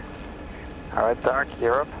 Alright, Dark,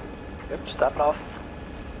 you're up. Yep, step off.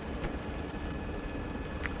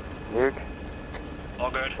 Luke. All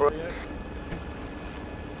good.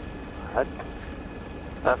 Alright.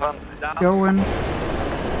 Stefan. Going.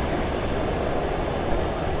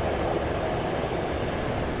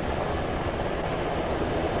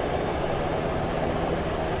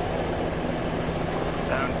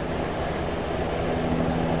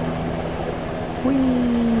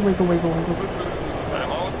 Whee! Wiggle, wiggle, wiggle.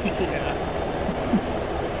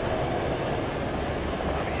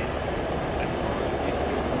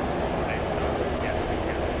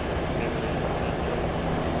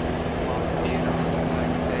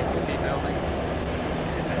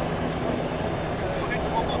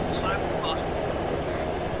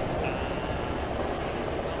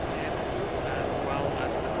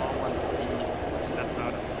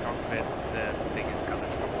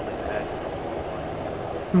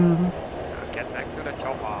 Get back to the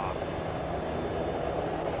chopper.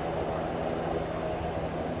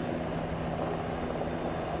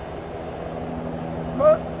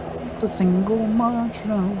 The single march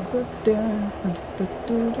over there. The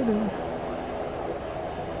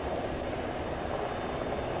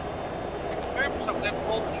purpose of that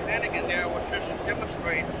whole shenanigan there was just to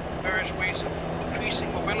demonstrate various ways of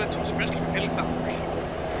increasing mobility, especially for helicopters.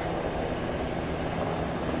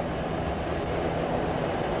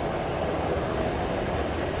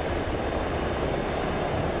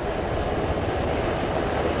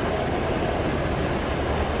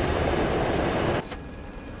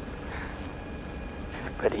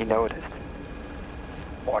 But he noticed.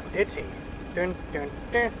 Or did he? Dun dun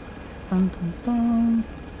dun. Dun, dun, dun.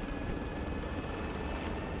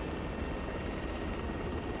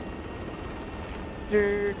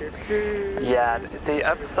 Yeah, the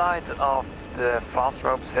upside of the fast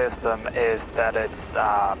rope system is that it's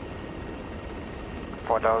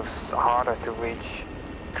for those harder to reach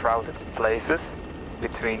crowded places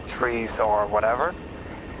between trees or whatever.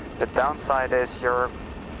 The downside is you're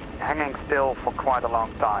hanging still for quite a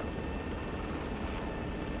long time.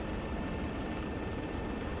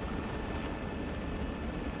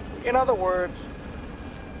 In other words,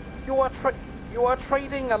 you are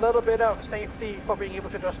trading a little bit of safety for being able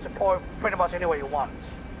to just deploy pretty much anywhere you want.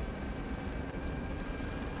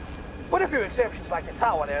 With a few exceptions like the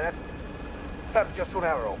tower there, that's just too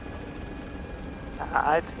narrow.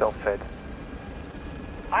 I'd still fit.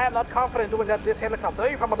 I am not confident doing that this helicopter,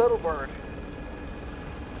 even from a little bird.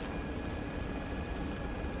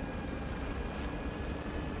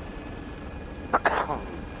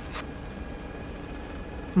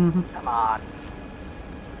 Come on.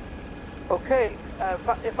 Okay,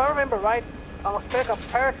 if I remember right, our spec of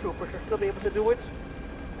paratroopers should still be able to do it.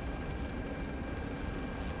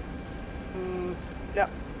 Yeah.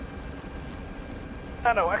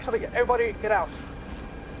 I know, actually, everybody get out.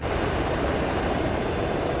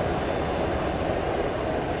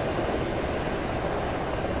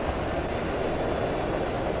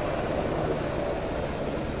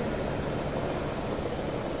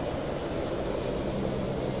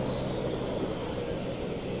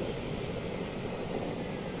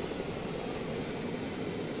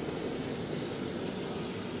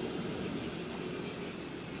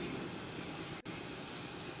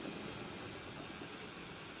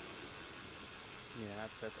 Yeah,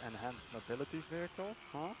 that enhanced mobility vehicle,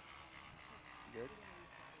 huh?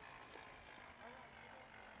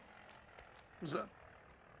 Good.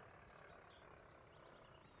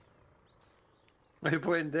 Are you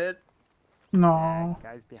playing dead? No.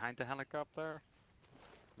 Yeah, guys behind the helicopter.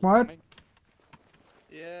 What? Coming?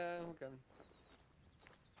 Yeah, I'm coming.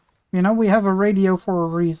 You know, we have a radio for a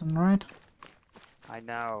reason, right? I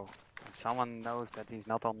know. Someone knows that he's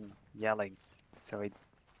not on yelling, so he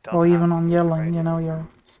doesn't Well, have even to on use the yelling, you radio. know, you're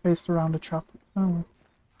spaced around the chopper. Oh.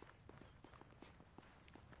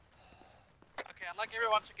 Okay, I'd like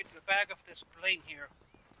everyone to get to the back of this plane here.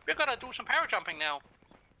 We're gonna do some parajumping now.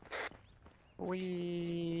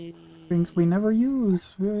 Things we never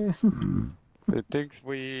use. The things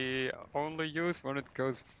we only use when it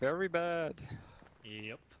goes very bad.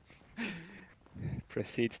 Yep.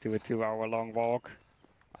 Proceeds to a 2-hour-long walk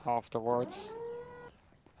afterwards.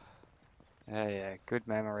 Yeah, good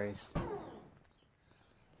memories.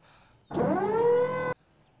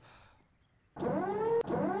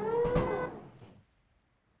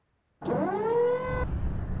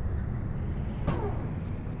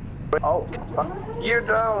 Oh, gear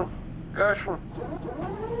down, Gershon.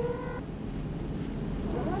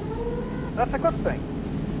 That's a good thing.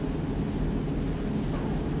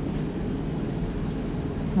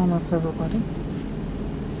 Well, that's everybody.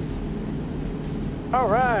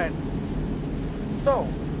 Alright. So,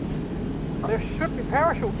 there should be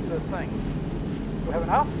parachutes in this thing. Do we have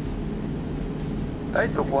enough? I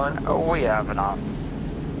took one. Oh, we have enough.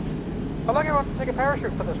 I'd like everyone to take a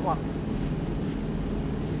parachute for this one.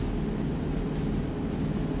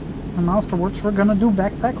 And afterwards we're gonna do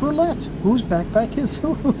backpack roulette. Whose backpack is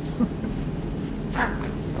whose?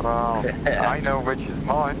 Well, I know which is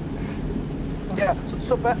mine. Yeah,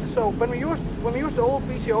 so when we use the old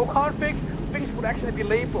VCO config, things would actually be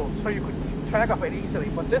labeled so you could keep track of it easily,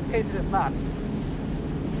 but in this case it is not.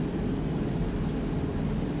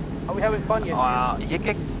 Are we having fun yet? Well, you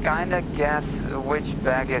can kind of guess which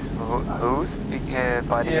bag is whose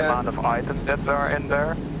by the amount of items that are in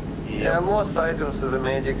there. Yeah, most items is a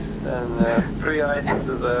magics, and 3 items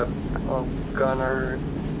is a gunner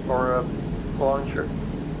or a launcher.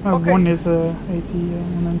 Okay. 1 is a AT,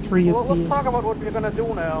 and then 3 is Well, let's the... talk about what we're gonna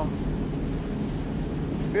do now.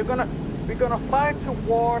 We're gonna fly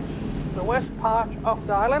towards the west part of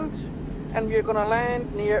the island, and we're gonna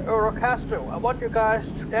land near Eurocastro. I want you guys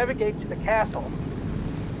to navigate to the castle.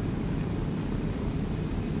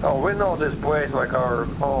 Oh, we know this place like our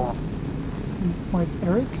home. Wait,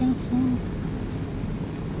 Eric Castle?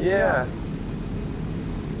 Yeah.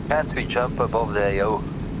 Can't we jump above the AO?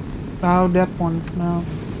 Oh, that one, no.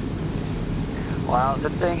 Well,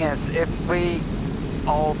 the thing is, if we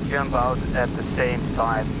all jump out at the same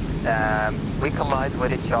time, we collide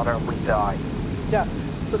with each other, we die. Yeah,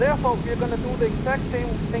 so therefore we're gonna do the exact same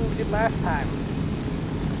thing we did last time.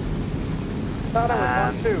 Starting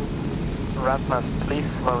with 1, 2. Rasmus, please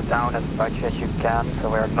slow down as much as you can so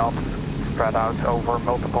we're not spread out over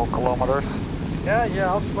multiple kilometers. Yeah,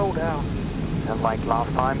 I'll slow down. And like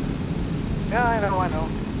last time. Yeah, I know.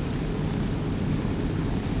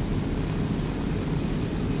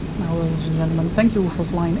 Now, ladies and gentlemen, thank you for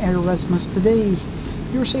flying Air Erasmus today.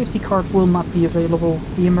 Your safety card will not be available.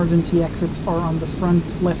 The emergency exits are on the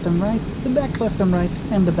front left and right, the back left and right,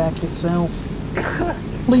 and the back itself.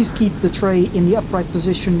 Please keep the tray in the upright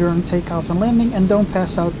position during takeoff and landing, and don't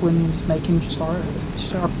pass out when making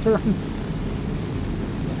sharp turns.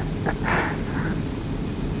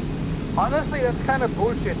 Honestly, that's kind of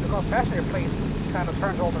bullshit because passenger planes kind of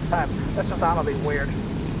turns all the time. That's just honestly weird.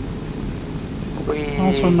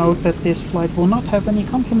 Also note that this flight will not have any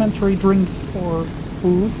complimentary drinks or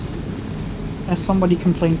foods, as somebody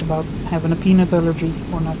complained about having a peanut allergy.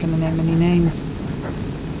 We're not going to name any names.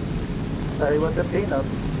 I want the peanuts.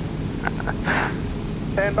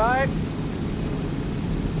 Stand by.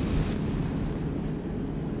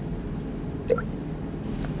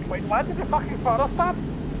 Wait, why did the fucking throttle stop?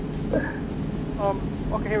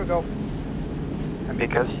 Okay, here we go.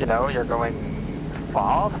 Because, you know, you're going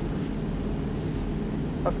fast.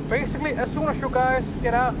 But basically, as soon as you guys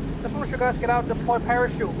get out, deploy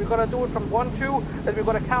parachute. We're gonna do it from 1, 2, and we're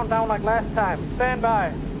gonna count down like last time. Stand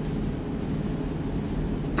by.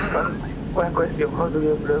 One question, how do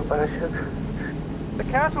you blow parachute? The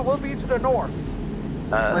castle will be to the north.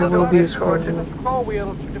 There will be a scroll. Scroll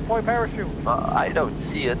wheel to deploy parachute. I don't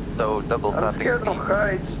see it, so double I'm tapping. scared of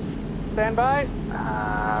heights. Stand by.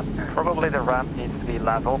 Probably the ramp needs to be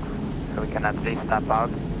leveled, so we can at least step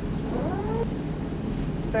out.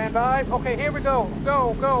 Stand by. Okay, here we go.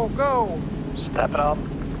 Go, go, go. Step it up.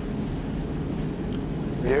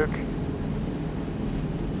 Luke.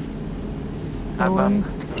 Step up.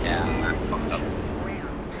 Yeah, I'm fucked up.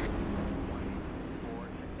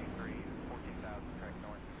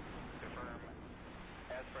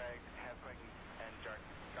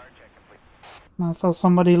 I saw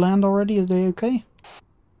somebody land already. Is they okay?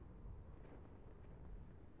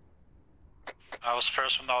 I was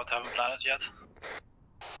first one out, haven't landed yet.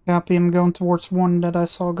 Copy, I'm going towards one that I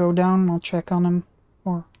saw go down. I'll check on him.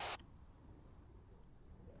 Or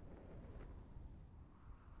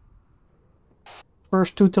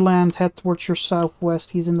first two to land, head towards your southwest.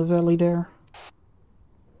 He's in the valley there.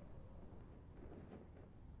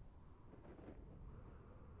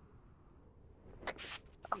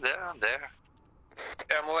 I'm there.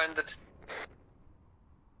 Yeah, I'm landed.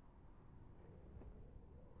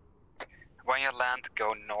 When you land,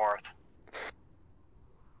 go north.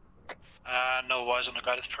 No wise on the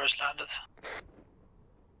guy that first landed.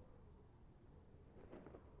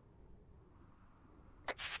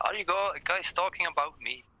 Are you guys talking about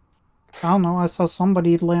me? I don't know, I saw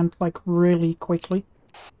somebody land like really quickly.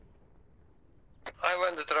 I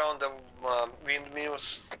landed around the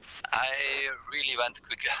windmills. I really went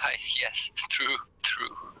quick. Yes, true.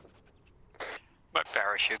 My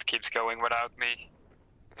parachute keeps going without me.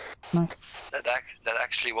 Nice. That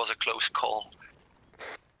actually was a close call.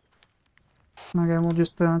 Okay, we'll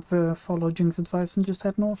just follow Jing's advice and just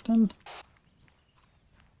head north then.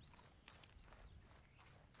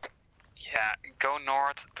 Yeah, go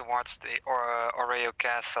north towards the Oreo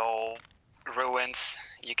Castle ruins.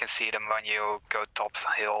 You can see them when you go top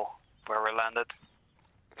hill where we landed.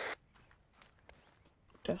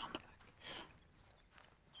 Down.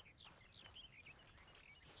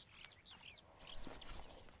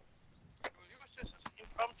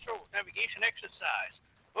 Impromptu navigation exercise.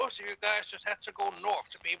 Most of you guys just have to go north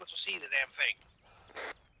to be able to see the damn thing.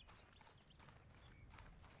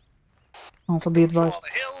 Also be advised. So all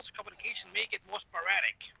the hills, communication may get more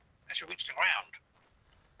sporadic as you reach the ground.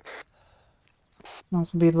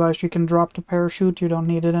 Also be advised you can drop the parachute, you don't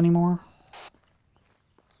need it anymore.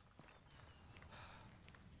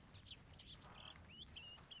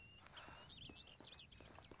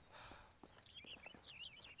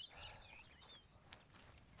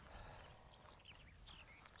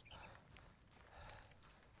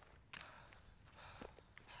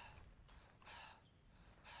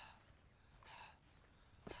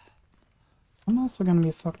 I'm also gonna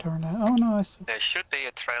be fucked hard now. Oh no, I see. There should be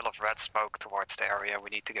a trail of red smoke towards the area we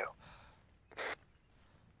need to go.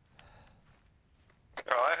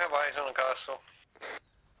 Oh, I have eyes on the castle.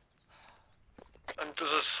 And to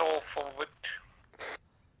the south of it.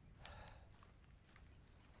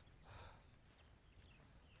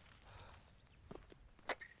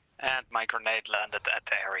 And my grenade landed at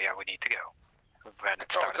the area we need to go. When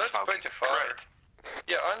it started that's smoking. pretty far. Great.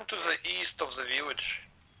 Yeah, I'm to the east of the village.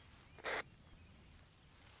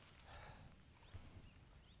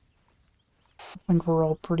 I think we're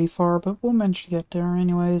all pretty far, but we'll manage to get there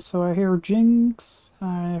anyway. So I hear Jinx,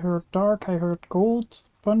 I heard Dark, I heard Gold,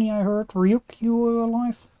 Bunny I heard. Ryuk, you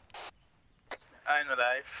alive? I'm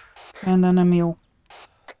alive. And then Emil.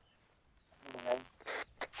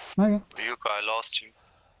 Okay. Ryuka, I lost you.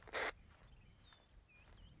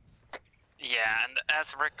 Yeah, and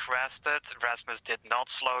as requested, Rasmus did not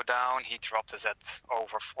slow down. He dropped us at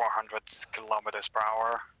over 400 kilometers per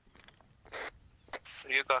hour.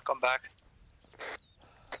 You gotta come back.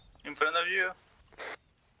 In front of you.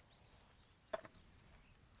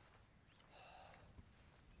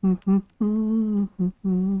 So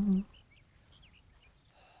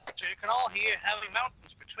you can all hear heavy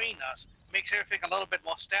mountains between us. Makes everything a little bit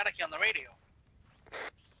more staticky on the radio.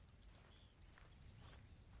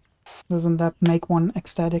 Doesn't that make one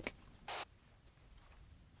ecstatic?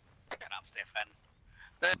 Shut up, Stefan.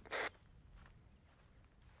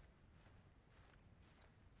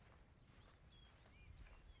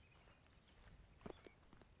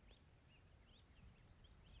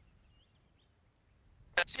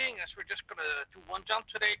 Seeing as we're just gonna do one jump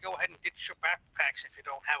today, go ahead and ditch your backpacks if you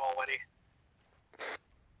don't have already.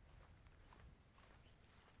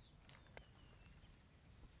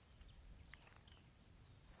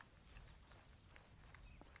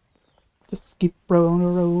 Just keep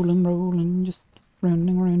rolling, just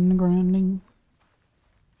running.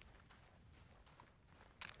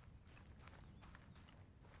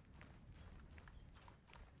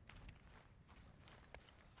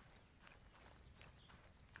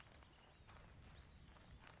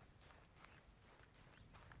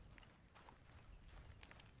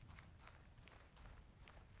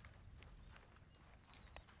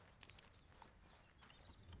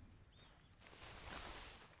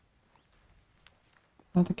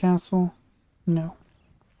 At the castle? No.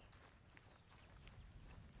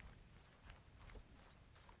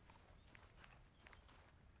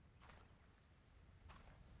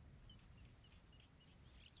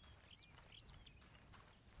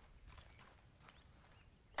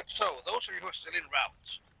 So, those of you who are still in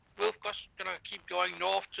route, we're just gonna keep going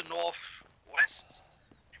north to northwest.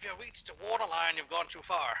 If you reach the waterline, you've gone too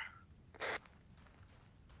far.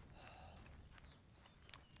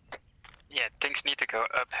 Yeah, things need to go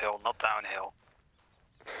uphill, not downhill.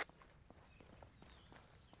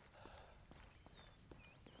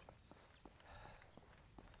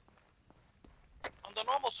 Under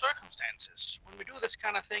normal circumstances, when we do this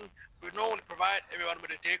kind of thing, we normally provide everyone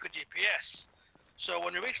with a Deco GPS. So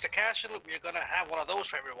when we reach the castle, we're gonna have one of those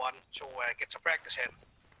for everyone to get some practice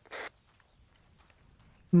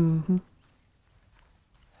in. Mm-hmm.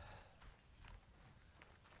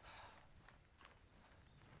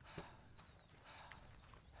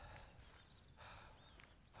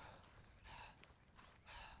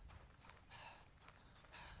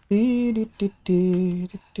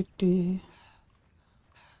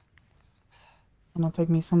 It'll take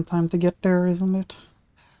me some time to get there, isn't it?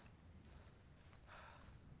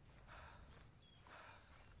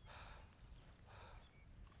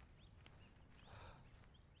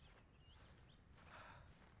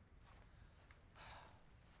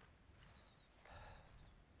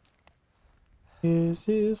 This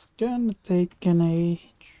is gonna take an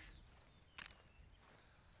age.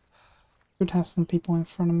 Should have some people in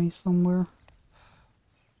front of me somewhere.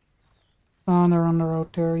 Oh, they're on the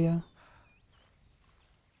road there, yeah.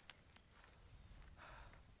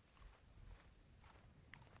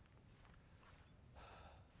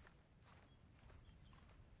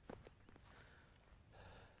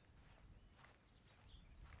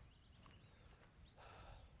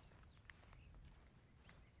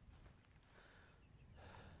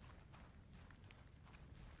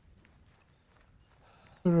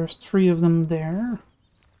 So there's 3 of them there.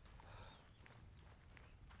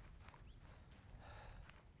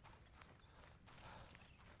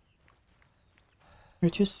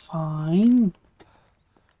 Which is fine.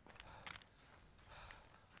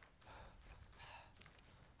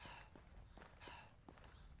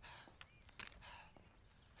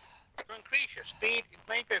 To increase your speed, it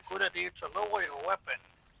may be a good idea to lower your weapon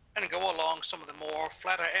and go along some of the more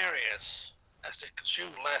flatter areas, as they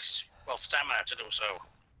consume less, well, stamina to do so.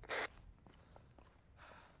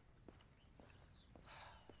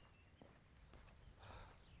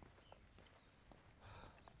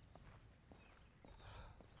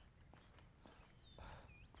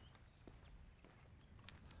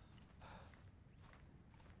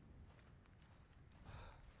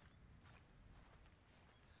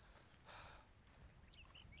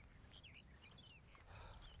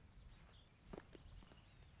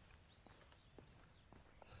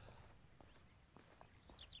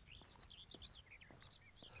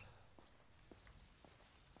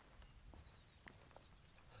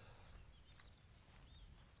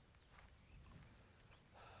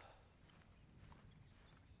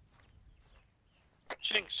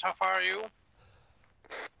 Jinx, how far are you?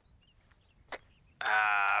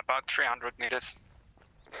 About 300 meters.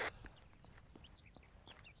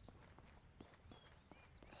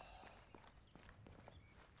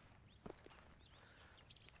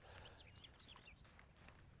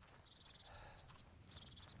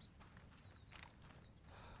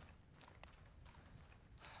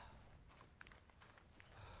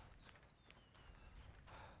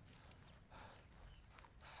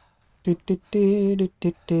 I reached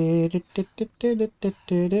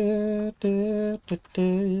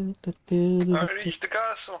the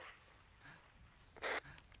castle.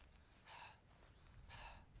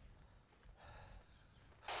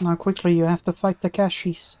 Now quickly, you have to fight the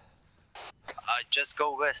cashies. Just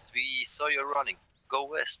go west. We saw you running. Go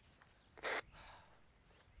west.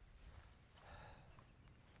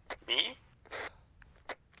 Me?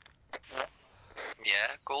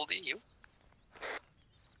 Yeah, Goldie, you?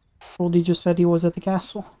 Goldie just said he was at the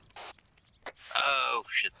castle. Oh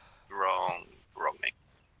shit. Wrong name.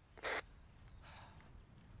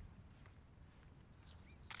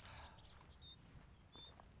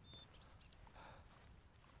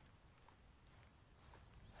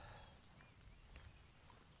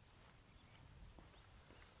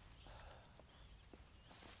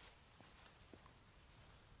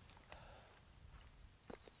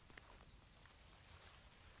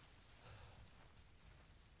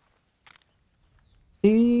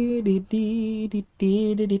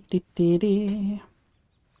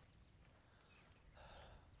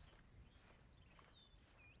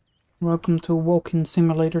 Welcome to Walking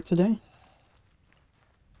Simulator today.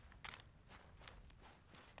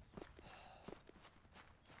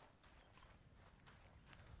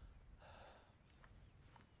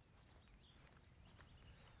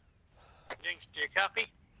 Jinx, do you copy?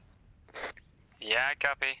 Yeah, I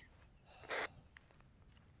copy.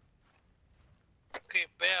 Okay,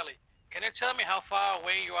 barely. Can you tell me how far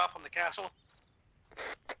away you are from the castle?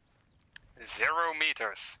 0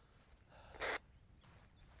 meters.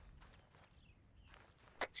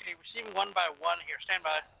 Okay, receiving 1 by 1 here. Stand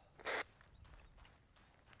by.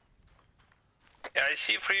 Yeah, I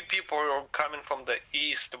see 3 people coming from the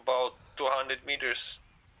east, about 200 meters.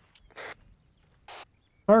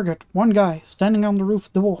 Target, one guy, standing on the roof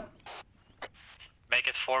of the wall. Make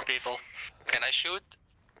it 4 people. Can I shoot?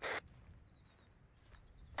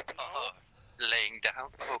 Laying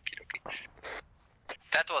down. Okie dokie.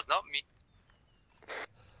 That was not me.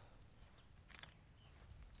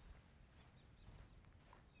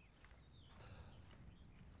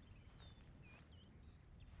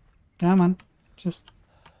 Come on, just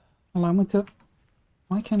allow me to.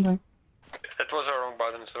 Why can't I? That was a wrong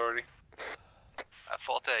button, sorry. I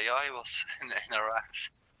thought the AI was in our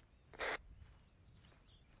ass.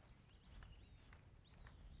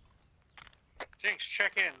 Jinx,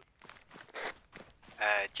 check in.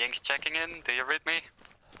 Jinx checking in. Do you read me?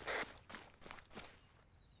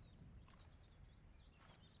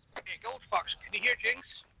 Hey, Gold Fox, can you hear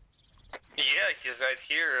Jinx? Yeah, he's right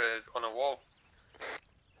here on the wall.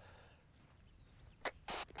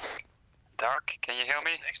 Dark, can you hear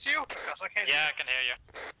me? Next to you? Because I can't. Yeah, I can hear you.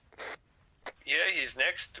 Yeah, he's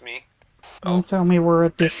next to me. Don't tell me we're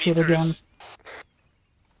at this shit again.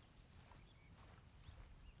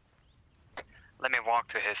 Let me walk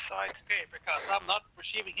to his side. Okay, because I'm not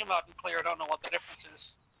receiving him out and clear. I don't know what the difference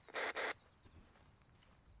is.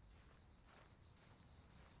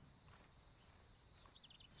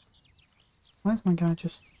 Why is my guy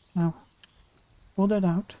just now? Pull that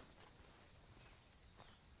out.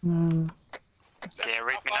 Can you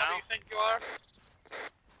read me now? How far do you think you are?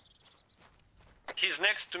 He's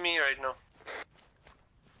next to me right now.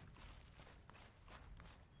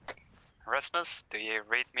 Rasmus, do you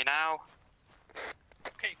read me now?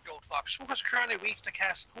 Okay, Gold Fox, who has currently reached the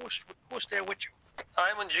castle? Who's there with you?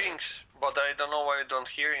 I'm on Jinx, but I don't know why I don't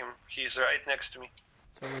hear him. He's right next to me.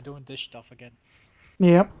 So we're doing this stuff again.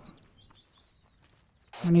 Yep.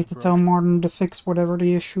 I need to tell Martin to fix whatever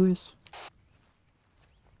the issue is.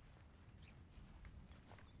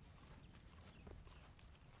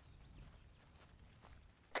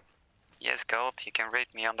 Yes, Gold, you can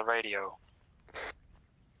read me on the radio.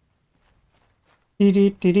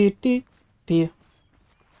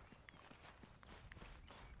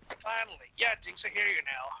 Finally, yeah, Jinx, I hear you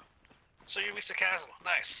now. So you reached the castle,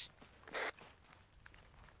 nice.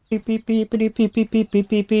 Beep beep beep beep beep beep beep beep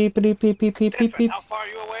beep beep beep beep beep beep beep beep. How far are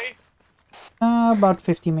you away? About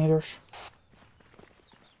 50 meters.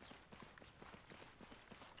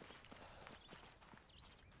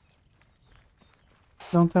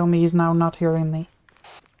 Don't tell me he's now not hearing me.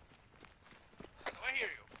 I hear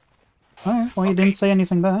you. Alright, well you didn't say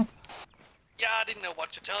anything back. Yeah, I didn't know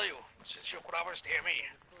what to tell you, since you could always hear me.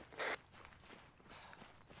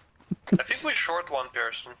 I think we're short one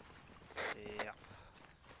person. Yeah.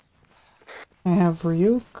 I have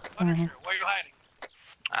Ryuk. Where are you hiding?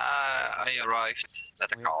 I arrived at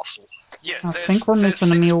the castle. Yeah, I think we're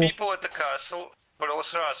missing Emil. Emil. People at the castle, but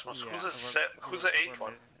also Rasmus. Yeah, who's the 8th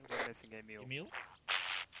one? We're missing Emil.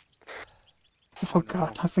 Oh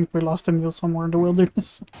god, I think we lost Emil somewhere in the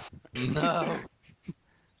wilderness. No.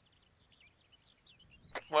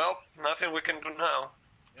 Well, nothing we can do now.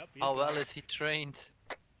 Yep, How well is he trained?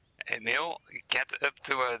 Emil, get up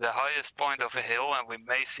to the highest point of a hill and we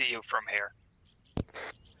may see you from here.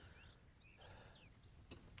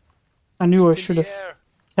 I knew I It's in should the have air.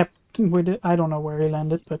 kept with it. I don't know where he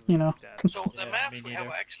landed, but you know. So the Yeah, maps me we have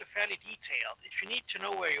neither. are actually fairly detailed. If you need to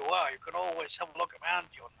know where you are, you can always have a look around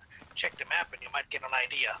you and check the map and you might get an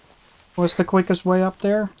idea. What's the quickest way up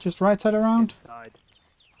there? Just right side around? Inside.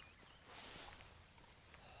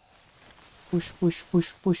 Push, push,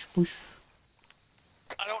 push, push, push.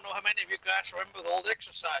 I don't know how many of you guys remember the old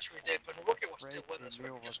exercise we did when Rookie was still with us,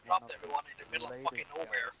 where we just dropped everyone in the middle of fucking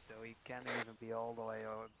nowhere. So he can't even be all the way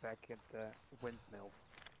back at the windmills.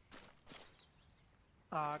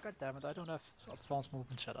 Ah, god damn it, I don't have advanced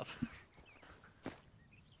movement set up.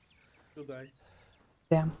 You'll die.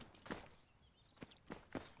 Damn.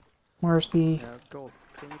 Where's the... Gold,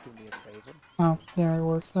 can you do me a favor? Oh, there it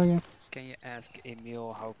works. Okay. Can you ask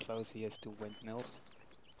Emil how close he is to windmills?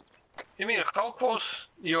 Emil, how close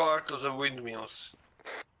you are to the windmills?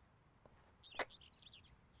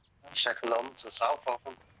 Check kilometers south of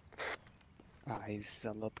him. Ah, he's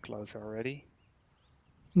a lot closer already.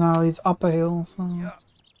 No, he's up a hill, so...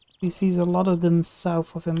 He sees a lot of them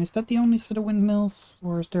south of him. Is that the only set of windmills?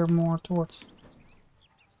 Or is there more towards?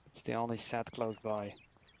 It's the only set close by.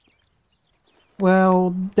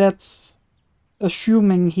 Well, that's...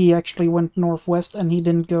 assuming he actually went northwest and he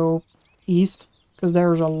didn't go east. Because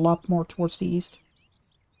there's a lot more towards the east.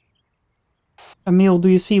 Emil, do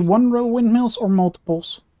you see one row windmills or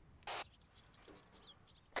multiples?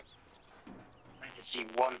 I can see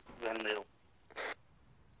one windmill.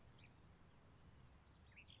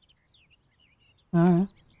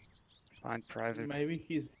 Find private. Maybe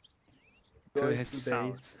he's to going his to the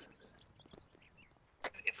south. east.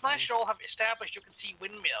 It's nice you all have established you can see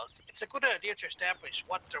windmills. It's a good idea to establish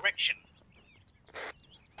what direction.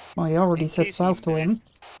 Well, he already said south to him.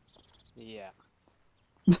 Yeah.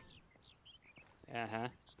 Uh-huh.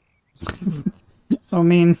 So, I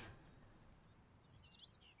mean...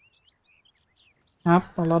 Yep,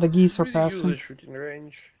 a lot of geese are Really use passing. the shooting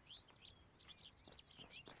range.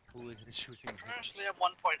 Who is in shooting range? Personally, I'm 1.3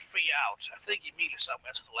 out. I think Emil is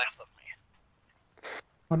somewhere to the left of me.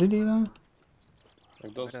 What did he do?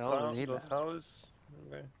 Like those, Where the hell is he those now? houses.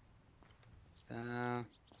 Okay.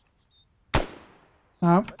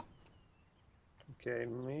 Oh, Okay,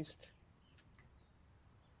 missed.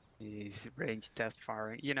 He's range test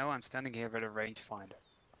firing. You know, I'm standing here with a rangefinder.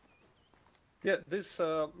 Yeah, this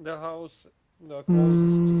the house the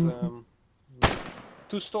closest to the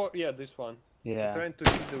two store. Yeah, this one. Yeah. I'm trying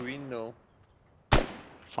to hit the window.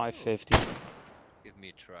 550. Give me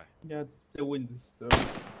a try. Yeah, the wind is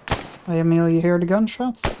hey Emil, you hear the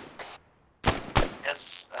gunshots?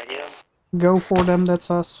 Yes, I hear him. Go for them,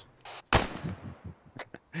 that's us.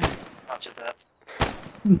 Roger that.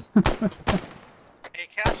 Hey,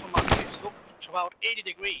 Castle Monkey, look to about 80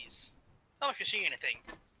 degrees. Not if you see anything.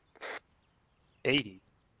 80.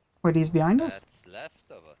 Wait, he's behind us? That's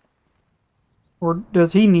left of us. Or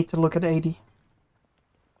does he need to look at 80?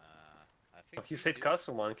 I think He said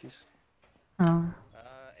castle monkeys. 80.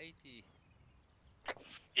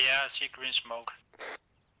 Yeah, I see green smoke.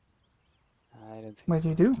 I don't see. Wait,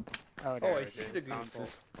 you do? Oh, Oh, there I it see is. the green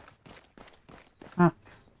Bounces.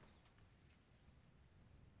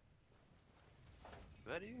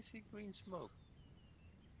 Where do you see green smoke?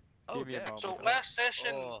 Give me a there. moment. So last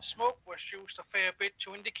session, Oh. smoke was used a fair bit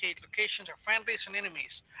to indicate locations of friendlies and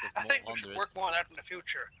enemies. There's I more think we should work hundreds. more on that in the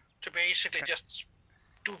future. To basically just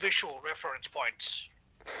do visual reference points.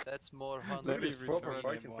 That's more Let hundred. me Maybe it's proper return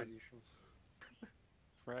fighting him one. positions.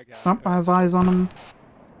 Frag out. Oh, I have eyes on him.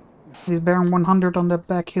 He's bearing 100 on that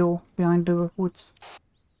back hill behind the woods.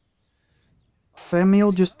 So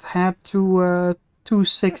Emil just had to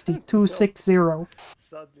 260, 260. Sadly,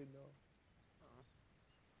 no.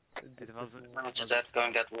 It wasn't. Roger that,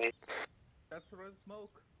 going that way. That's red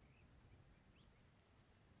smoke.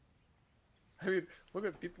 I mean, look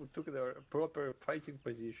at people took their proper fighting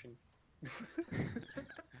position.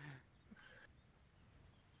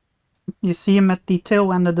 You see him at the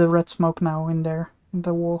tail end of the red smoke now in there, in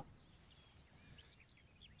the wall.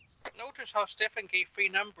 Notice how Stefan gave 3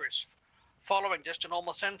 numbers following just a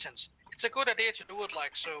normal sentence. It's a good idea to do it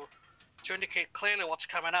like so, to indicate clearly what's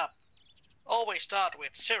coming up. Always start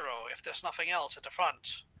with 0 if there's nothing else at the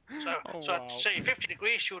front. So, Oh, so wow. at say 50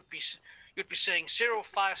 degrees, you'd be saying 050.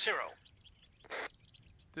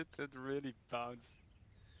 Did it really bounce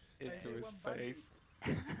into his face?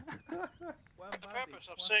 The purpose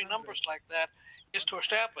of saying numbers like that is to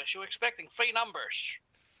establish you're expecting 3 numbers.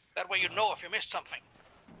 That way you know if you missed something.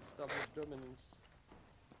 Establish dominance.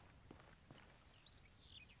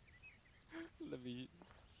 Let me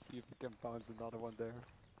see if we can bounce another one there.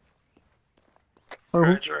 So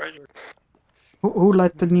Roger. who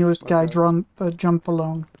let the newest guy jump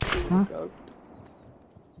alone? Huh?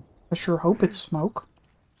 I sure hope it's Smoke.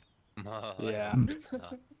 Yeah. It's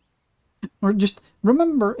not. Or just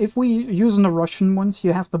remember, if we using the Russian ones,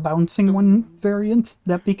 you have the bouncing one variant.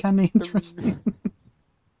 That'd be kind of interesting.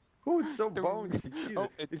 Oh, it's so bouncy. Jesus. Oh,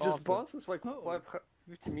 it it's just awesome. bounces like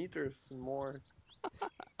 50 meters and more.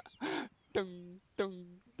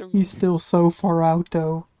 He's still so far out,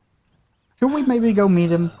 though. Should we maybe go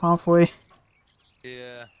meet him halfway?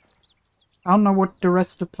 Yeah. I don't know what the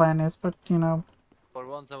rest of the plan is, but you know. For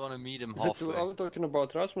once I want to meet him Are halfway. we talking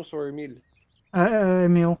about Rasmus or Emil?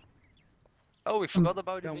 Emil. Oh, we forgot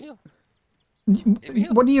about Emil.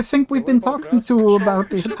 What do you think we've been talking to about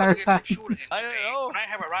the entire time? I don't know. When I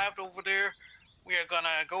have arrived over there, we are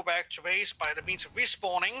gonna go back to base by the means of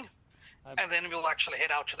respawning, and then we'll actually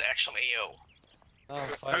head out to the actual AO. Oh,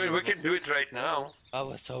 I mean, we can do it right now. I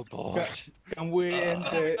was so bored. Can we end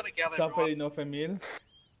the suffering of Emil?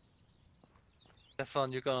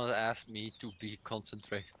 Stefan, you're gonna ask me to be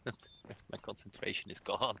concentrated. My concentration is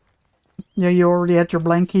gone. Yeah, you already had your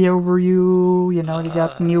blankie over you. You know, you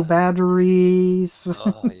got new batteries.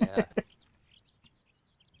 Oh yeah.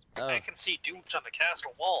 I can see dudes on the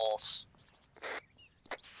castle walls.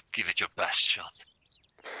 Give it your best shot.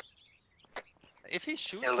 If he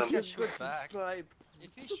shoots, he can shoot back.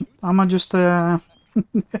 If he shoots, I'ma just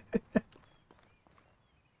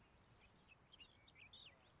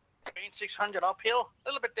 600 uphill, a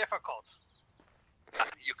little bit difficult.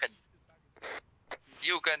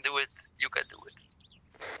 you can do it. You can do it.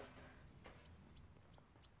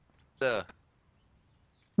 There.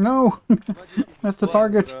 No, that's the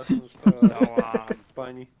target.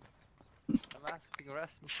 Bunny. I'm asking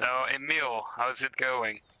Rasmus. So, Emil, how's it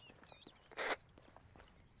going?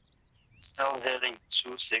 Still heading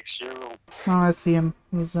 260. Oh, I see him.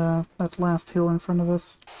 He's that last hill in front of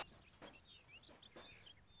us.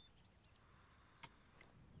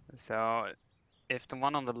 So, if the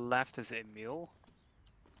one on the left is Emil...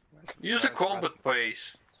 Use the combat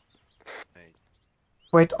pace.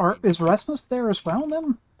 Wait, is Rasmus there as well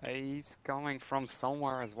then? He's coming from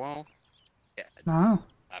somewhere as well. No.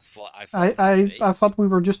 I thought we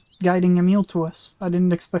were just guiding Emil to us. I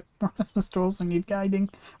didn't expect Rasmus to also need guiding.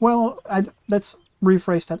 Well, let's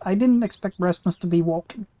rephrase that. I didn't expect Rasmus to be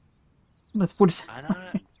walking. Let's put it.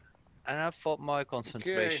 And I thought my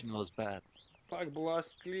concentration was bad. Flag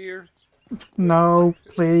blast clear. No,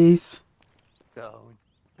 please. Don't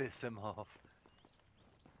piss him off.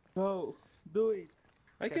 Go, do it.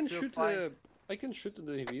 I can shoot the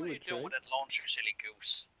Emil. What are you doing with that launcher, silly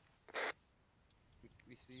goose?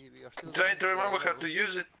 We are still Trying to remember how to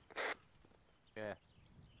use it. Yeah.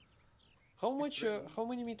 How much? How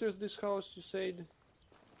many meters this house you said?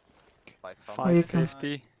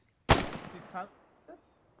 550.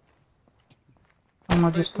 I'm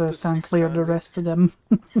gonna just stand clear of the rest of them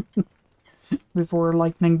before a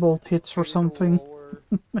lightning bolt hits or something.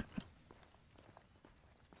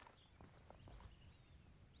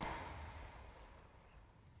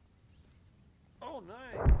 Oh,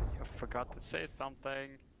 nice. You forgot to say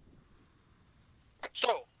something.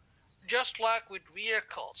 So, just like with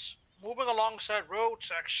vehicles, moving alongside roads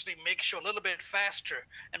actually makes you a little bit faster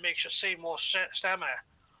and makes you save more stamina.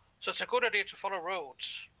 So it's a good idea to follow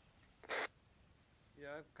roads.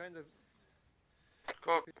 Yeah, I kind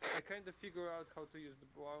of figure out how to use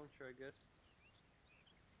the launcher, I guess.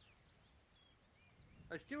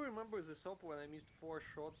 I still remember the SOP when I missed 4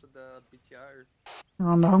 shots at the BTR. You're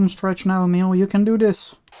on the home stretch now, Emil. You can do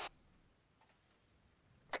this.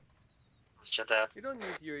 Shut up. You don't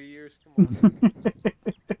need your ears, come on.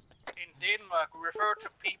 In Denmark, we refer to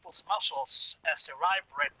people's muscles as the rye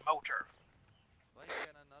bread motor. Why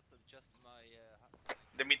can I not adjust my...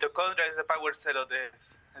 The mitochondria is the power cell of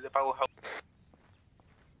the powerhouse.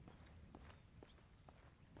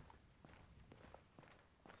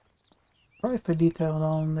 Surprised they detailed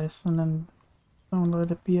all of this and then don't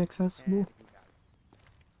let it be accessible.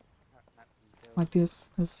 Like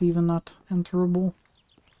this, it's even not enterable.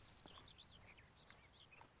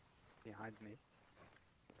 Behind me.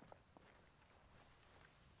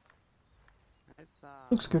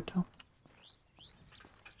 Looks good though.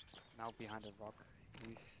 Now behind the rock.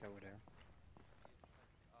 He's over there.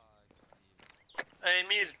 Hey,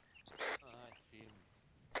 Emil. I see him.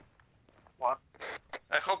 What?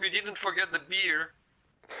 I hope you didn't forget the beer.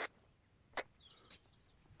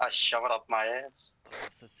 I shove it up my ass.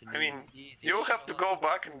 I mean, you'll have to go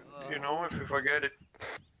back and, you know, if you forget it.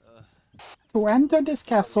 To enter this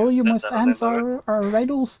castle, you must answer our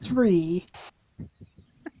riddles 3.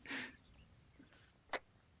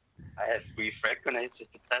 I have 3 frag grenades if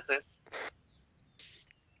it does it.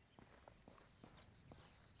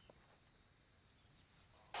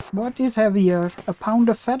 What is heavier, a pound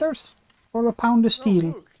of feathers or a pound of steel?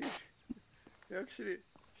 Look, she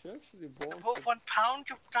actually bought Both 1 pound,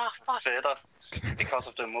 you daft bastard. Feather, because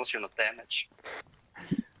of the emotional damage.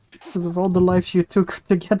 Because of all the lives you took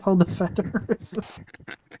to get all the feathers.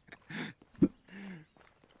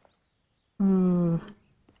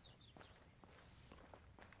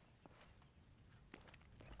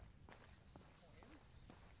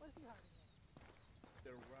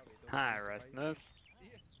 Hi, Rasmus.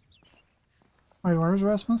 Wait, where's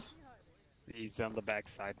Rasmus? He's on the back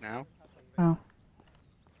side now. Oh.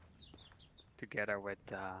 Together with,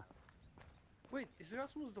 Wait, is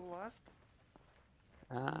Rasmus the last?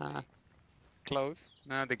 close.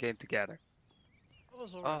 No, they came together.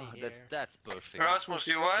 Oh, that's perfect. Rasmus,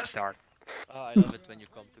 you was? Start. Oh, I love it when you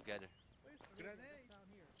come together.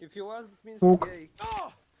 If you was, it means Walk. gay.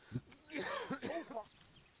 Oh,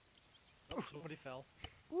 somebody fell.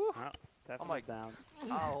 Oh, Oh my down.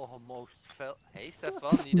 Oh, almost fell. Hey,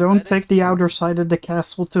 Stefan, need a Don't medic? take the outer side of the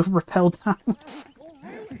castle to rappel down.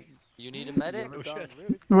 You need a medic?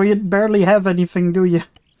 Well, you barely have anything, do you?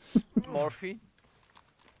 Morphine?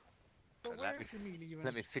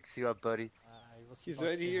 Let me fix you up, buddy. He's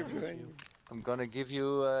right here behind you. I'm gonna give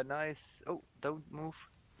you a nice... Oh, don't move.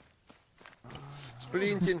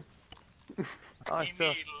 Splinting. Oh, I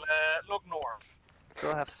still Look north.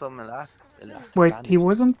 have some last Wait, he bandages.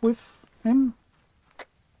 wasn't with him?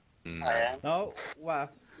 I am. No, wow.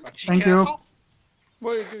 Thank you.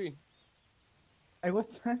 What are you doing? I was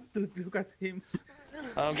trying to look at him.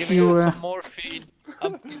 I'm giving You, you some morphine.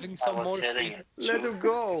 I'm giving I some was morphine. hitting Let him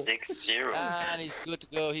go. 6-0. And he's good to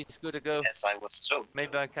go. He's good to go. Yes, I was so.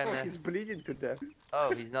 Maybe I can... Oh, he's bleeding to death.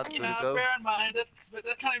 Oh, he's not good to Now, go. bear in mind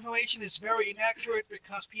that kind of information is very inaccurate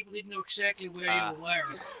because people didn't know exactly where you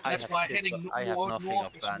were. I That's have why shit, heading but I have north nothing north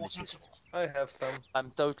of is more bandages. sensible. I have some. I'm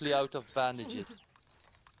totally out of bandages.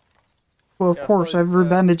 Well, of Yeah, course, so, every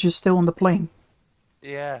bandage is still on the plane.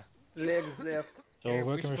 Yeah. Legs left. So we're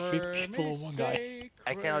working with 3 people on one guy.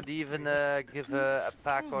 I cannot even give a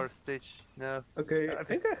pack or a stitch. No. Okay, I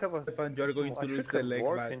think I have a fun. You're going to lose the leg,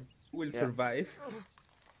 but will survive.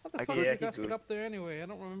 What the I fuck can- did you guys put up there anyway? I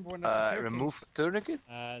don't remember when that was remove tourniquet?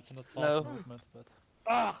 It's an advanced No. movement, but...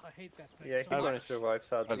 Ah, I hate that thing. Yeah, he's so gonna much. survive,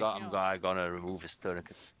 sadly. I'm gonna remove his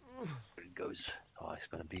tourniquet. There it goes. Oh, it's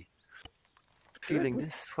gonna be feeling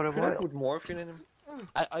this for a Can I while. put morphine in him?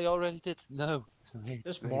 I already did. No.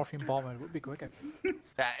 Just morphine bomb, it would be quicker.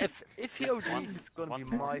 Yeah, if he ODs, it's gonna be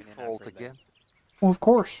my fault again. Well, of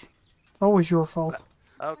course. It's always your fault.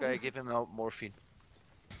 Okay, give him out morphine.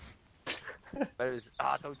 Where is...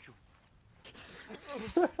 don't you...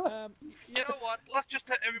 You know what? Let's just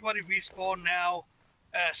let everybody respawn now,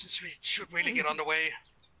 since we should really get on the way.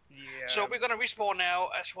 Yeah. So we're gonna respawn now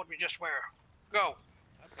as what we just were. Go.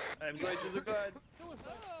 I'm going to the bed.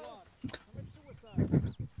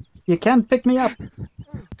 You can't pick me up.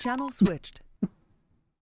 Channel switched.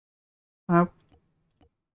 Oh.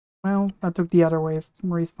 Well, I took the other way of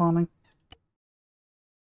respawning.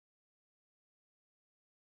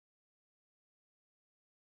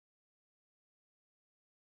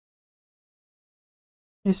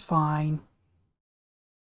 It's fine.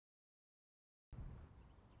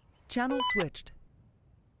 Channel switched.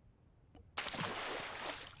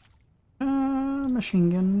 Machine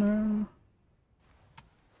gun.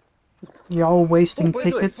 Y'all wasting by the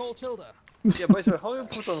way, tickets. Control tilde. Yeah, by the way, how you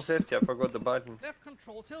put on safety? I forgot the button. Left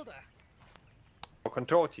control tilde. Oh,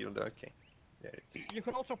 control tilde, okay. Yeah, You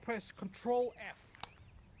can also press Control F.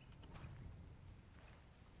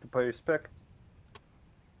 to pay respect.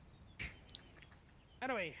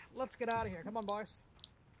 Anyway, let's get out of here. Come on, boys.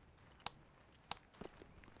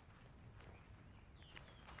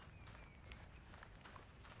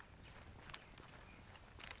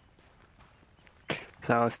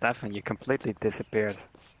 So, Stefan, you completely disappeared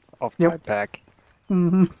off Yep. my back.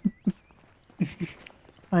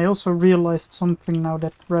 I also realized something now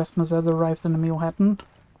that Rasmus had arrived and Emil hadn't.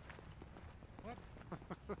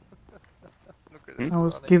 I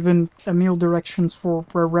was given Emil directions for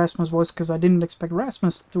where Rasmus was because I didn't expect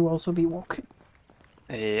Rasmus to also be walking.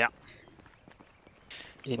 Yeah.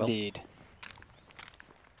 Indeed.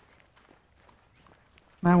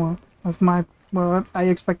 Now, well, that's my... Well, I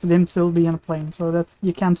expected him to still be in a plane, so that's...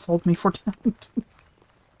 You can't fault me for that.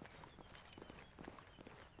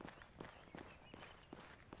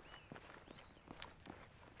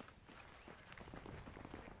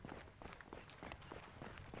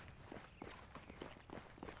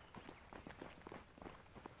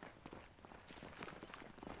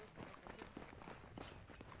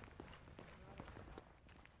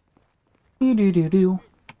 Do-do-do-do.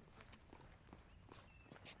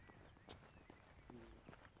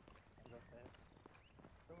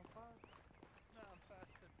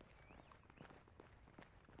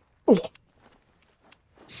 Oh.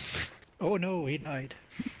 Oh no, he died.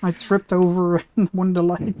 I tripped over one of the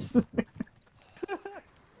lights.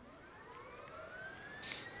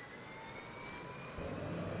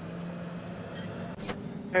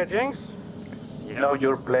 Hey, Jinx? Know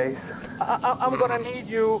your place. I'm gonna need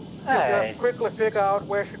you to just quickly figure out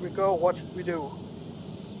where should we go, what should we do.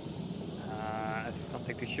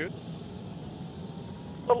 Something to shoot?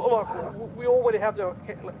 Look, we already have the...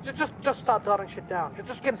 Just start jotting shit down.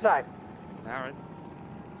 Just get inside. Alright.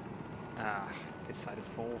 This side is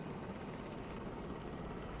full.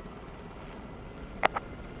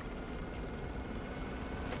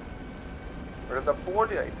 Where's the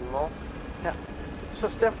 40, Timo? Yeah. So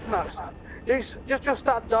step no. Just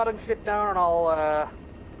start jotting shit down and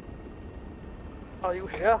I'll use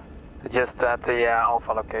it, yeah? Just at the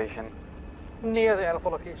Alpha location. Near the Alpha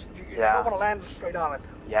location. You don't want to land straight on it.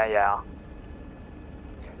 Yeah.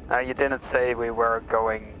 You didn't say we were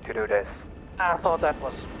going to do this. I thought that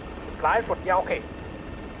was implied, but yeah, okay.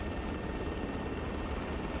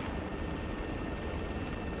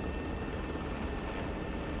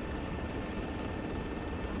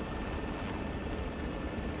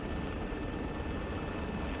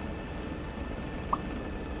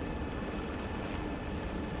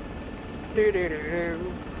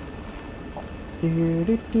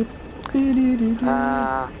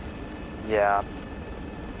 Yeah.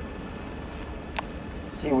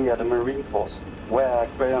 See, we are the Marine Force. Where are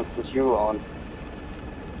crayons with you on?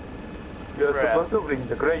 You're supposed to bring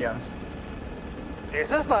the crayons. This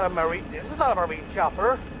is not a marine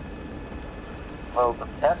chopper. Well,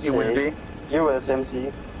 that's it will be.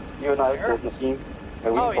 USMC, United States Machine,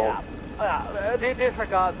 Marine Force.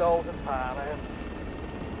 Disregard those entirely.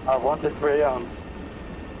 I want the crayons.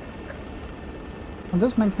 It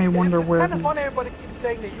does make me wonder it's where. It's kind of funny everybody keeps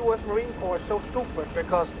saying the U.S. Marine Corps is so stupid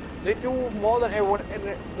because they do more than anyone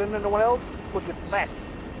else, but with less.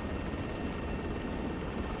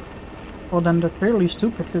 Well, then they're clearly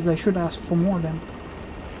stupid because they should ask for more then.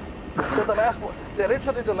 They're they're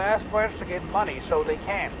literally the last ones to get money, so they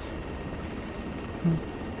can't.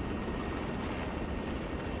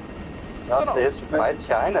 Just this, by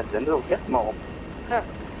China, then they'll get more.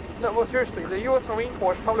 No, well, seriously, the U.S. Marine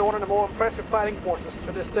Corps is probably one of the more impressive fighting forces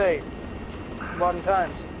to this day. Modern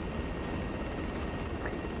times.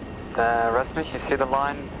 Rasmus, you see the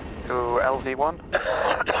line to LZ1?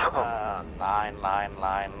 Line.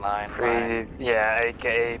 Yeah,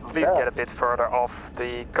 aka, please get a bit further off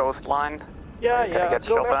the coastline. Yeah. Get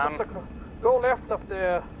shot down. Go left of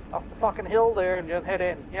the fucking hill there and just head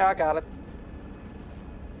in. Yeah, I got it.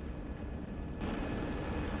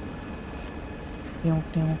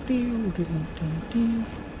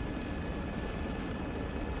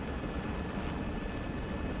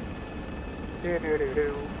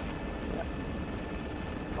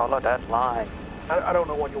 Follow that line. I don't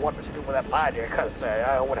know what you want me to do with that line there, because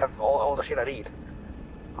I would have all the shit I need.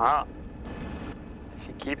 Ah. If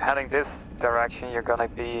you keep heading this direction, you're gonna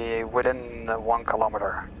be within 1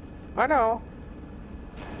 kilometer. I know.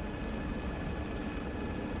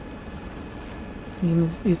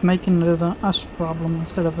 He's making it an us problem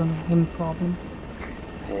instead of a him problem.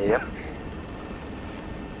 Yep.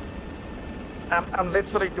 I'm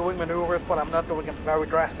literally doing maneuvers, but I'm not doing it very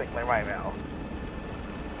drastically right now.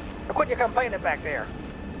 So quit your complaining back there.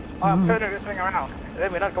 I'm turning this thing around, and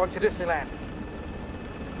then we're not going to Disneyland.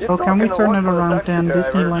 Oh, can we turn it around then?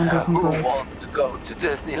 Disneyland isn't Who great. wants to go to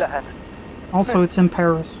Disneyland? Also, it's in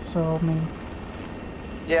Paris, so I mean...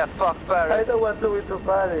 Yeah, fuck Paris. I don't want to go to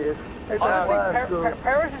Paris. Honestly,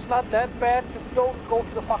 Paris is not that bad. Just don't go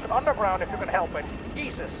to the fucking underground if you can help it.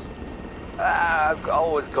 Jesus. I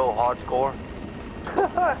always go hardcore.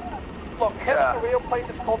 Look, head to the real place.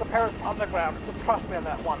 It's called the Paris Underground. So trust me on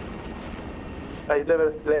that one. I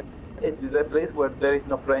never played. It's the place where there is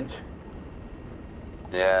no French.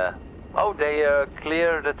 Yeah. Oh, they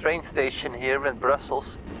clear the train station here in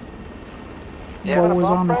Brussels. Yeah. What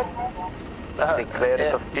was on it? They cleared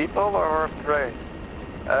it of people or trains?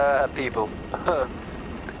 People.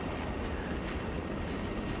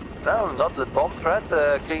 No, not the bomb threat.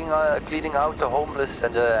 Cleaning out the homeless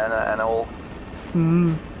and all.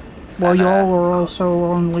 Well, you all are also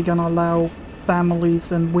only gonna allow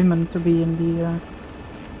families and women to be in the,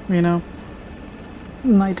 you know,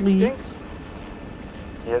 nightly. Jinx?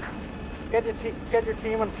 Yes. Get your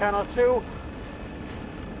team on channel 2.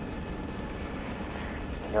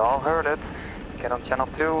 You all heard it. Get on channel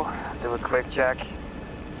 2. Do a quick check.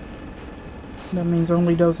 That means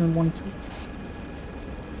only doesn't want to.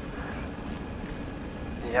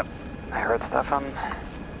 I heard Stefan.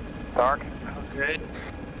 Dark. Okay.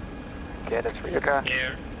 Okay, that's Ryuka.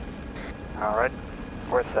 Here. Alright,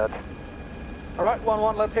 we're set. Alright,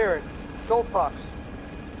 1-1, let's hear it. Gold Fox.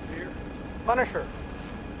 Here. Punisher.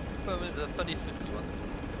 2051.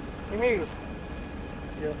 Emil.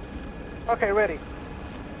 Yeah. Okay, ready.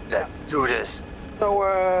 Let's do this.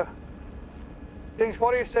 So, James,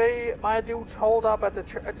 what do you say? My dudes hold up at the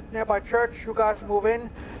nearby church, you guys move in,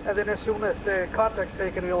 and then as soon as the contact's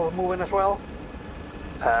taken, we'll move in as well?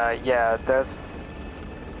 Yeah, there's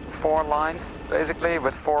 4 lines, basically,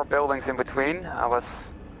 with 4 buildings in between. I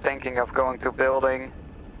was thinking of going to building,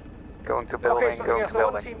 going to building, going to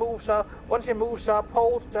building. Once he moves up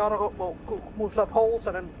holes, the other moves up holes,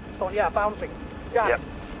 and then, so yeah, bouncing. Got it.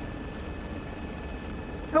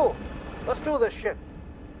 Cool. Let's do this shit.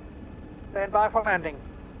 Stand by for landing.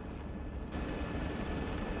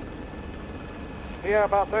 We are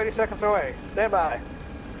about 30 seconds away. Stand by.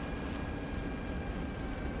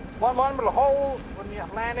 1-1 will hold. When you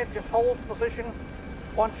have landed, just hold position.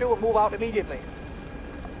 1-2 and move out immediately.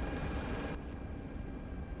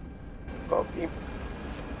 Copy.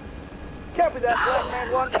 Copy that,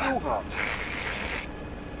 Black Man 1-2.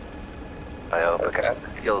 I hope I can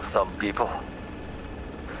kill some people.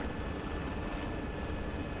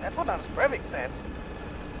 That's what that Brevik said.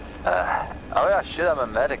 Oh yeah, shit, I'm a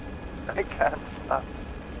medic. I can't.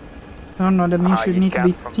 Oh no, that means you need to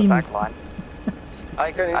be team. I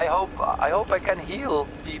hope I can heal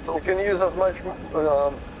people. You can use as much I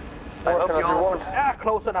hope as you want. Ah,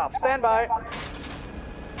 close enough. Stand by.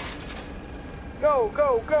 Go,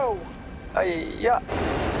 go, go. Yeah.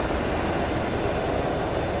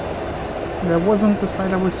 That wasn't the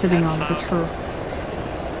side I was sitting on, for sure.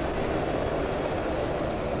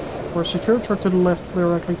 We're secured or to the left,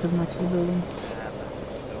 directly to the next to the buildings.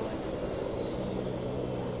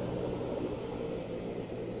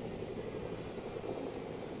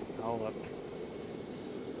 Hold up.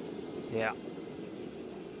 Yeah.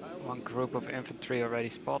 One group of infantry already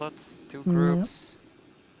spotted. 2 groups.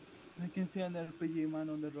 I can see an RPG man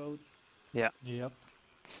on the road. Yeah. Yep.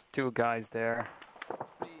 It's 2 guys there.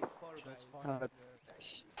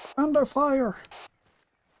 Under fire!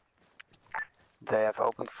 They have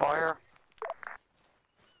opened fire.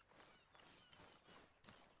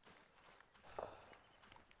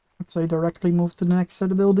 I'd say directly move to the next set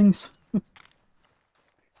of buildings.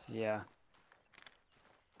 Yeah.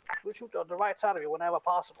 We'll shoot on the right side of you whenever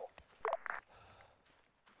possible.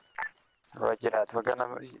 Roger that. We're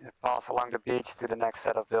gonna pass along the beach to the next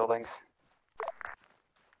set of buildings.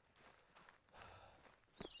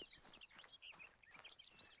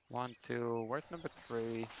 One, 2, where's number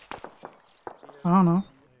 3? I don't know.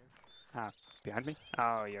 Ah, behind me?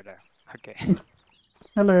 Oh, you're there. Okay.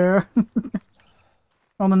 Hello.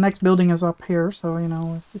 Well, the next building is up here, so you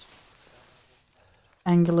know, it's just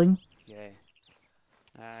angling. Yay.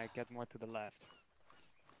 Get more to the left.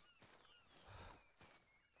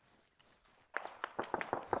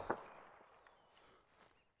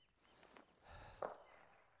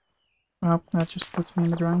 Oh, that just puts me in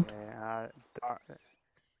the ground. Okay,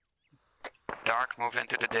 Dark, move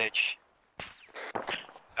into the ditch.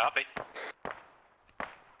 Copy.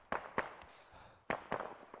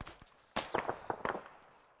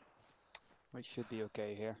 We should be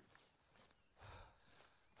okay here.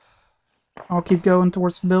 I'll keep going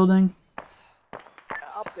towards the building.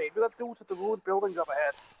 Update. We got dudes at the wood buildings up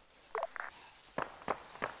ahead.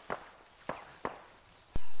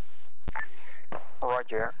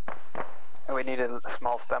 Roger. We need a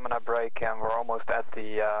small stamina break and we're almost at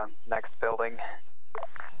the next building.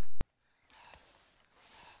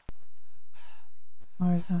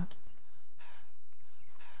 Why is that?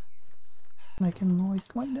 Making noise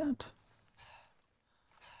like that?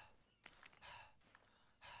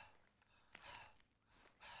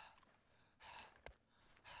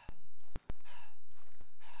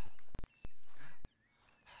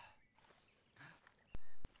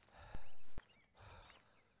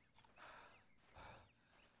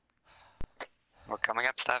 We're coming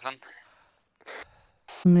up, Stefan.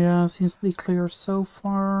 Yeah, seems to be clear so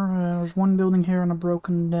far. There's one building here and a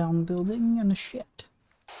broken down building and a shed.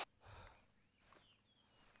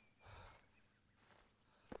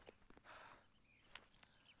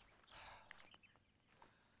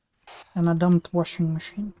 And a dumped washing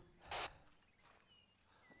machine.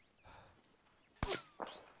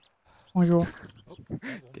 Bonjour.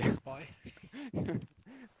 Yeah.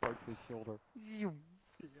 Broke his shoulder. You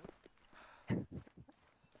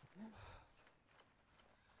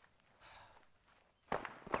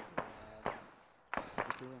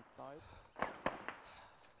go inside.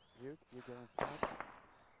 You go inside.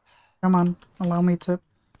 Come on, allow me to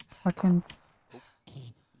I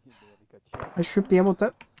should be able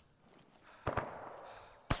to...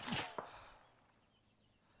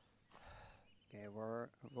 Okay,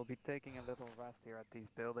 we'll be taking a little rest here at these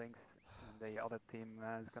buildings, and the other team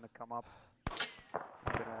is gonna come up. I'm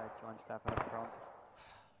gonna join staff up front.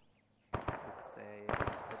 It's the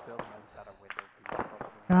building has better windows.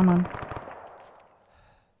 Come on.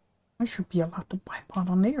 I should be allowed to buy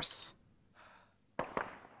Pioneers.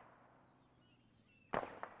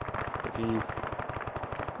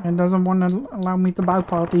 It doesn't want to allow me to buy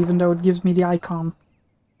pot even though it gives me the icon.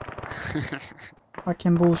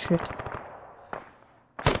 Fucking bullshit.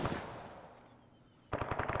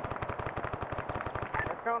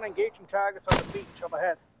 We're currently engaging targets on the beach up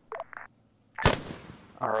ahead.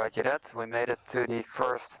 Alright, that. We made it to the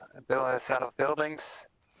first set of buildings.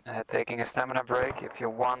 Taking a stamina break. If you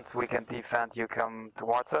want, we can defend. You come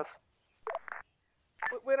towards us.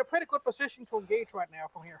 We're in a pretty good position to engage right now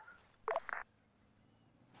from here.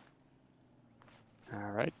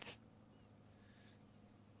 Alright.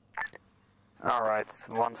 Alright,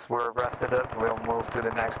 once we're rested up, we'll move to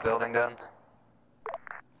the next building then.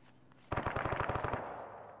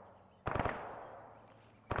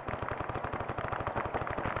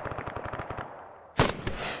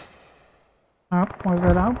 Oh, was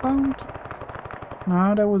that outbound?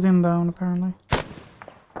 No, that was inbound apparently.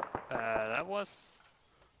 That was...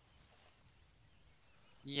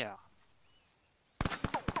 Yeah.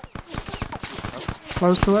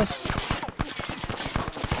 Close to us.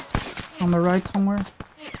 On the right somewhere.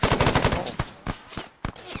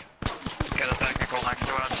 Get a technical next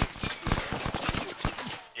to us.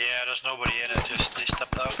 Yeah, there's nobody in it, just they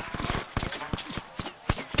stepped out.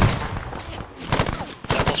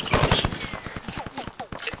 That was close.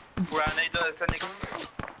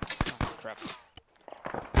 Oh, crap.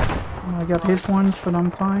 I got hit once, but I'm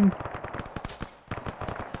fine.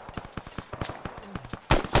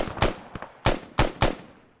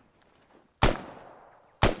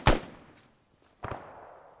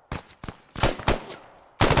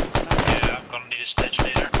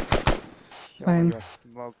 Same.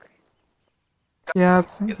 Yeah, I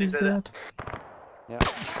think he's dead. Yeah.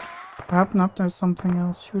 Nope, there's something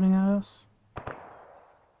else shooting at us.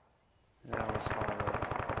 Yeah, that was far away.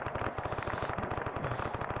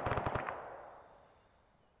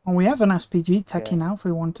 Well, we have an SPG techie now if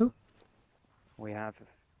we want to. We have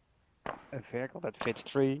a vehicle that fits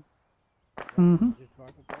 3. Mm-hmm.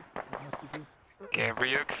 Okay,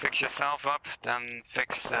 Ryuk, fix yourself up, then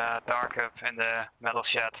fix Dark up in the metal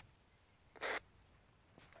shed.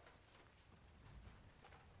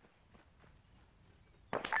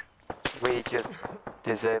 We just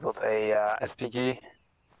disabled a SPG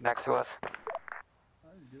next to us.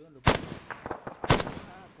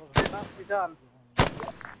 Nicely done.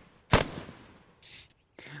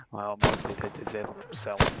 Well, mostly they disabled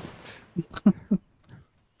themselves.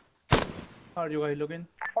 How are you guys looking?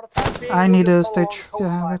 For the time being, I we'll need a just follow stitch along the if you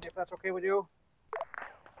have coastline, it. if that's okay with you.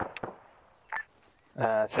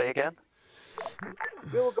 Say again?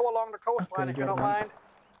 We will go along the coastline if you don't mind.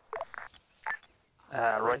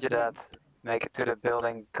 Roger that. Make it to the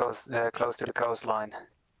building close to the coastline.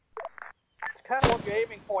 It's kind of what you're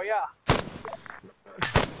aiming for, yeah.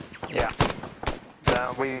 Yeah.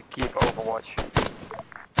 Then we keep Overwatch.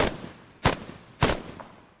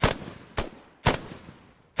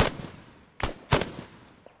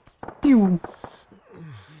 Ew.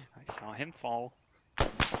 I saw him fall.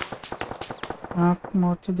 Up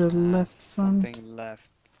more to the left front. Something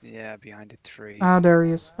left, yeah, behind the tree. Ah, there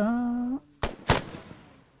he is.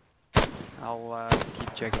 I'll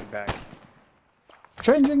keep checking back.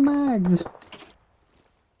 Changing mags!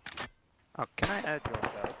 Oh, can I add your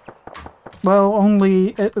belt? Well,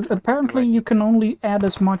 only... apparently you can only add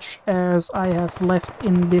as much as I have left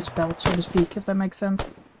in this belt, so to speak, if that makes sense.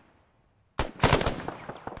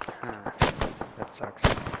 That sucks.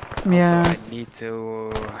 Yeah. Also, I need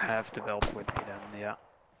to have the belts with me then, yeah.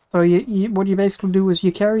 So what you basically do is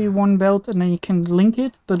you carry one belt and then you can link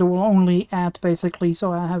it, but it will only add basically,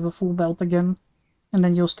 so I have a full belt again. And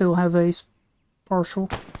then you'll still have a partial.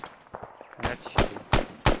 That's shitty.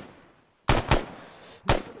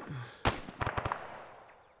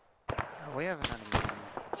 We have an enemy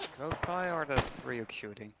close by, or does Ryuk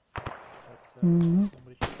shooting? Mm-hmm.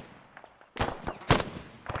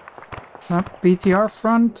 BTR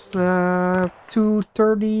front,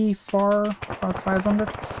 230 far, about 500.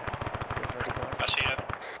 I see it.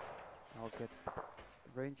 I'll get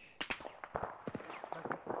range.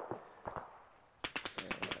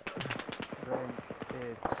 Range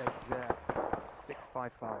is exact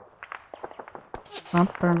 655.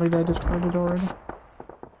 Apparently they destroyed it already.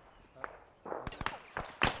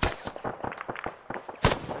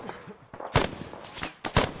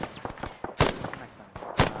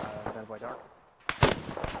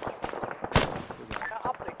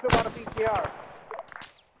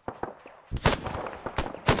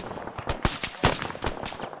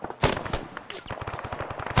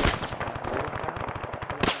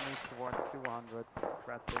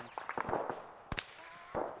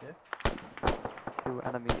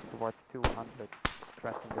 100,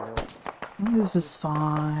 cresting the hill. This is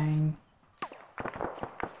fine.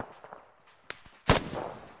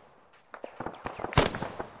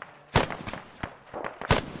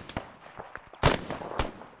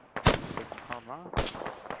 Arma.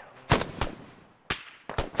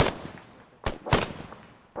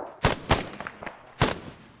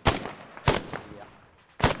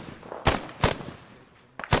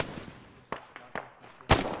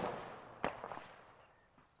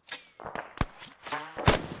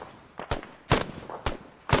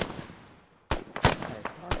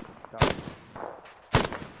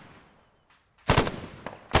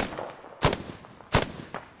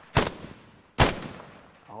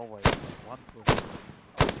 Always one room.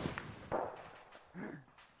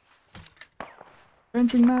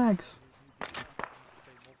 Changing mags.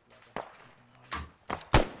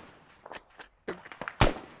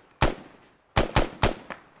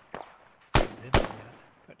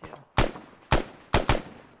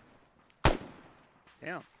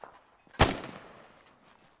 Yeah.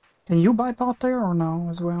 Can you buy pot there or no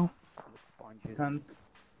as well? Can't.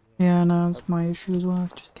 Yeah, no, that's my issue as well.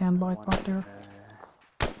 I just can't buy pot there.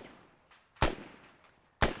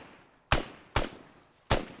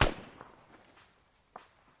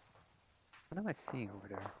 What am I seeing over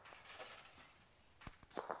there?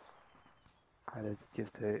 That is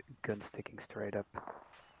just a gun sticking straight up.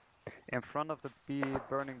 In front of the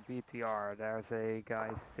burning BTR, there's a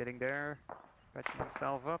guy sitting there, patching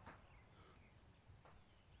himself up.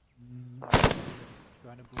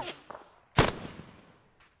 Behind a bush.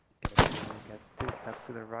 Get 2 steps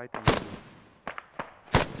to the right and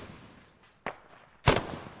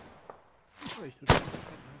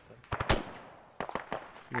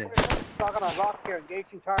Yeah. Stuck on a rock here,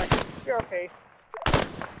 engaging target. You're okay.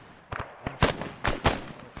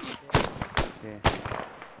 yeah.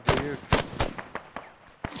 Dude.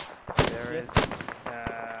 There is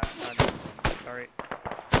sorry.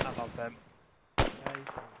 I'm not them.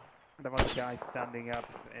 There was a guy standing up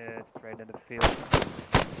straight in the field.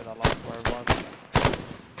 But I lost where it was.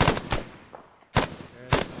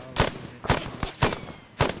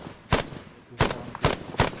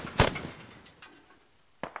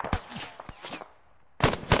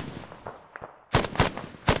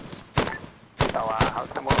 So, how's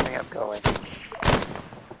the moving up going?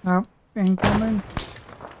 Oh, incoming.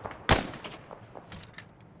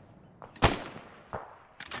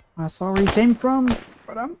 I saw where he came from,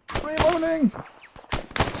 but I'm reloading.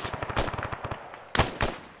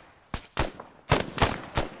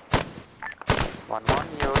 One,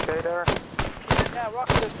 you okay there? Yeah,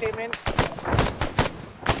 rocket just came in.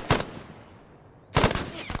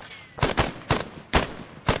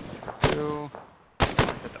 Two.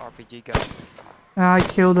 That RPG guy. I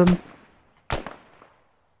killed him.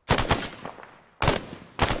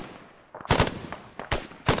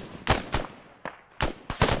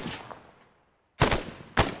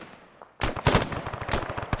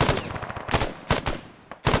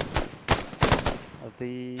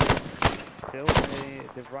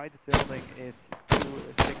 The right building is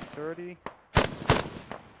 630.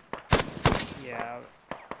 Yeah,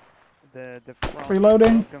 the front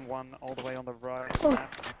Reloading. broken one all the way on the right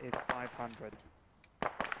left is 500.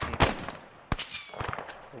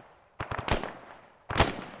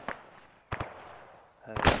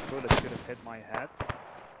 That bullet should have hit my head.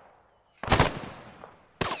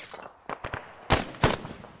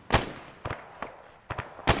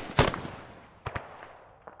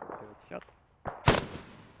 Good shot.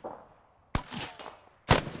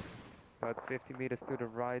 About 50 meters to the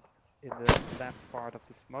right, in the left part of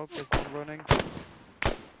the smoke that's been running.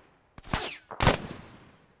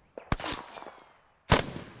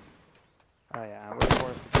 Oh yeah, and we're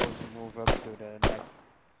supposed to move up to the next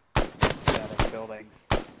set of buildings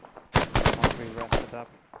once we rest it up.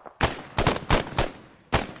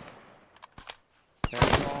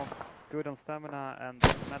 That's all good on stamina and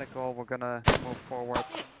medical. We're gonna move forward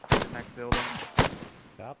to the next building.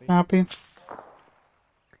 Copy.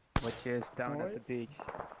 Which is down at the beach.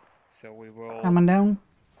 So we will Coming down.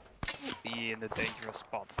 be in the dangerous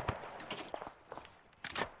spot.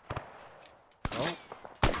 Oh.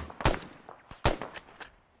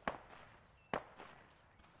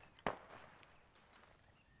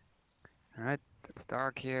 Alright, that's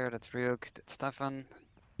Dark here, that's Ryuk, that's Stefan.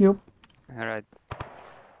 Yep. Alright.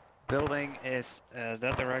 Building is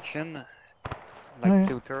that direction, like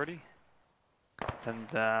 230.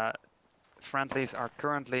 And friendlies are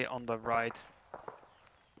currently on the right,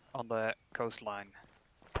 on the coastline.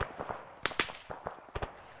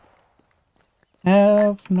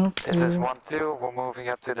 Have no fear. This is 1-2, we're moving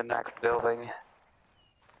up to the next building.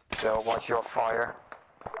 So watch your fire.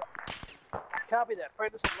 Copy that.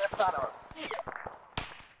 Predators on the left side of us.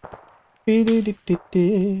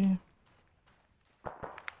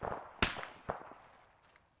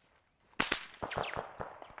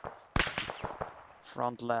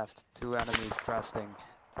 Front left, 2 enemies cresting.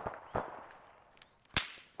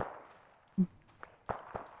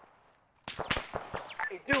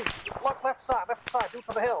 Hey, dude, block left side, dude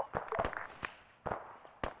for the hill.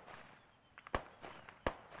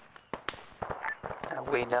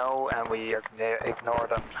 We know and we ignore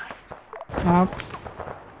them.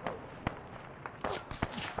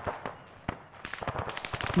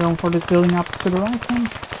 Going for this building up to the right then?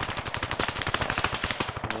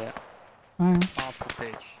 Yeah. Past the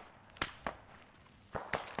ditch.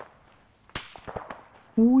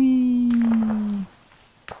 Whee!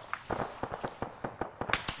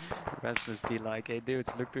 The rest must be like, hey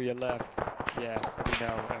dudes, look to your left. Yeah, we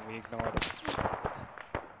know and we ignore them.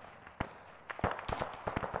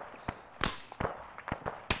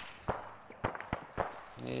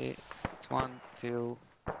 Hey, it's 1, 2.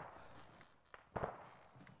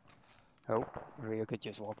 Oh, Rio could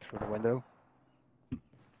just walk through the window.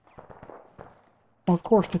 Of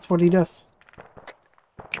course, that's what he does.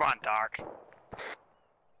 Come on, Dark.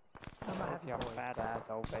 Have your fat ass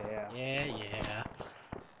over here. Yeah.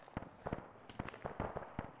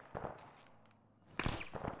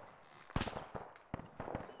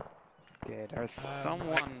 Okay, there's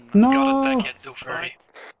someone. No! Got a second, 230.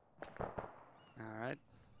 Alright.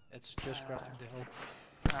 It's just crossing the hill.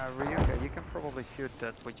 Ryuka, you can probably shoot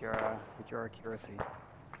that with your accuracy.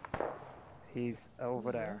 He's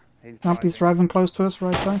over there. He's driving close to us,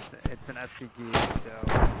 right side. It's an SPG, so...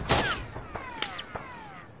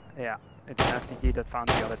 Yeah, it's an SPG that found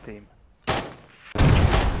the other team.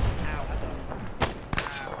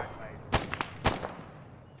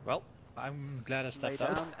 Well, I'm glad I stepped Lay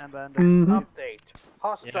out. down and then Update.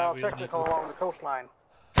 Hostile technical along the coastline.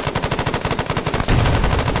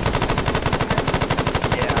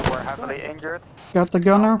 Yeah, we're heavily injured. Got the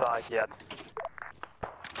gunner. Not died yet.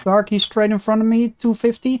 Dark, he's straight in front of me,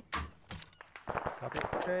 250.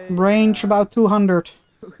 Range about 200.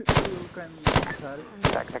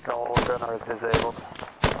 Technical gunner is disabled.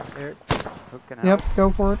 Here, who can Yep, help? go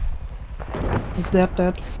for it. It's dead.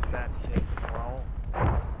 Bad shape, well.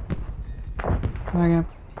 Okay.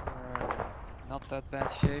 Not that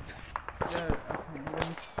bad shape. Yeah, let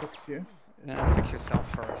me fix you. Fix yourself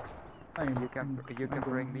first. You can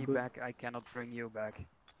bring me back. I cannot bring you back.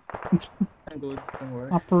 I'm good, don't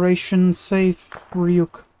worry. Operation Safe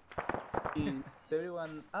Ryuk. Is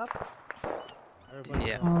everyone up?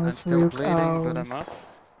 Yeah, Oh, I'm it's still Ryuk bleeding, but out. I'm up.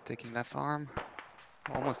 Taking left arm.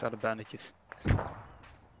 Almost out of bandages.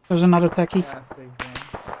 There's another techie. Yeah, save one.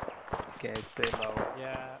 Okay, stay low.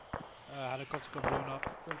 Yeah, helicopter got blown up.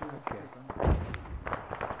 Okay.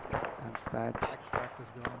 And badge. Backpack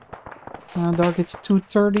is gone. Dark, it's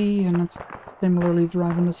 230 and it's similarly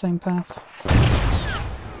driving the same path.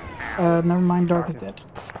 Never mind, Dark is dead.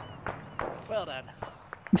 Well then.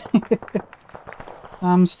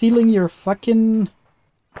 I'm stealing your fucking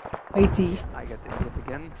AT. I got injured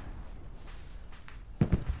again.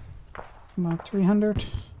 About 300.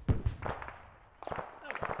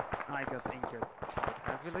 I got injured quite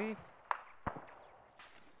heavily.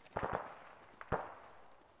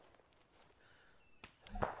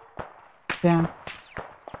 Damn.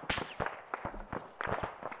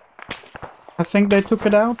 I think they took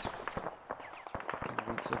it out. Can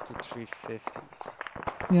reach up to 350.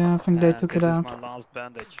 Yeah, I think they took it out. This is my last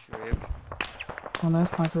bandage, Ryuk. Well,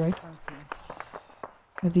 that's not great.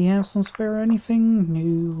 Did he have some spare anything?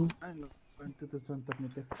 No. I'm not going to do something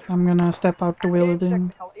with it. I'm gonna step out the building.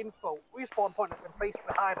 Technical info. Respawn point has been placed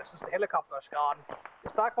behind us since the helicopter's gone.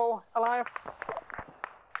 Is Darkmo alive?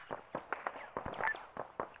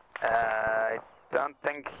 I don't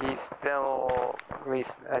think he's still...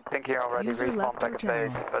 I think he already User respawned left back your at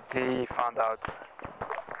base, channel. but he found out.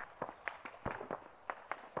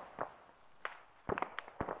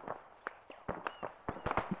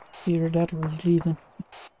 Either that or he's leaving.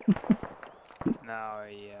 No,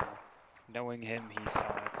 yeah. Knowing him, he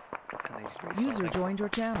saw it. And he's respawning. User joined your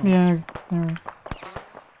channel. Yeah, there.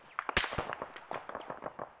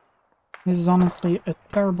 This is honestly a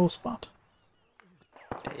terrible spot.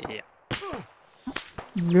 Yeah.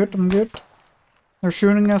 Good, I'm good. They're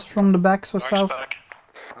shooting us from the back, so south. Back.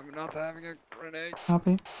 I'm not having a grenade.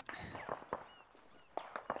 Copy.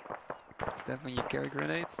 Stefan, you carry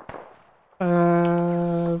grenades?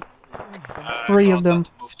 3 of them.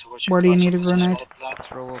 Where do you need a grenade?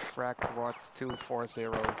 Throw a frag towards 240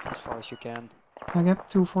 as far as you can. I get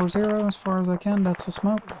 240 as far as I can, that's a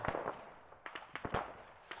smoke.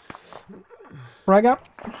 Frag up.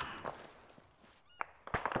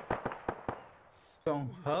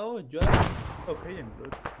 Somehow you are okay and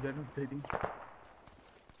good. You're not bleeding.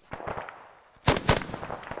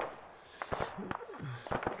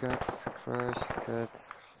 Guts, crush,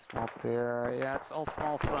 guts, small tear. Yeah, it's all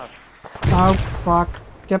small stuff. Oh, fuck.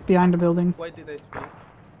 Get behind the building. Why did I speak?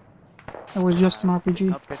 It was just an RPG.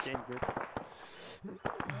 Not get injured.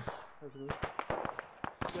 That's good.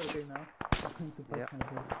 You're okay now. I'm going to pass my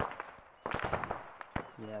head.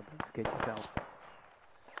 Yeah, don't get yourself.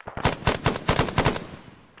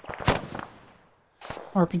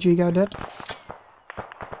 RPG guy dead.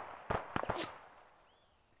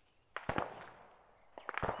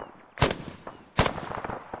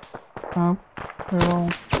 Oh, they're all...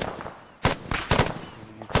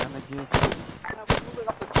 Moving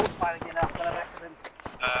up the coastline again after that accident.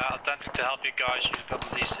 Attempting to help you guys. You've got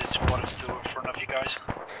at least a squad of 2 in front of you guys.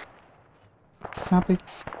 Happy.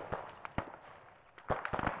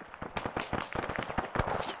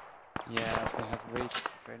 Yeah, as we have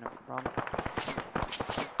reached right in front.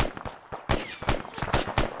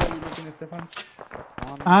 How are you looking, Stefan?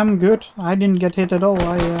 I'm good. I didn't get hit at all.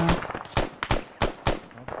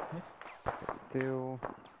 Two.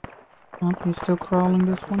 Oh, he's still crawling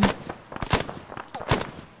this one.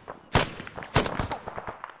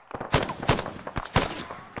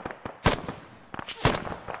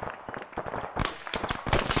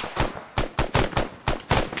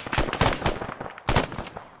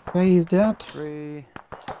 Okay, he's dead. 3.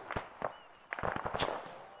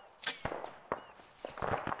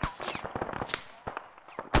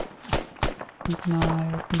 Keep an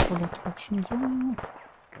eye open for that action as well.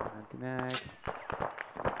 Anti-mag.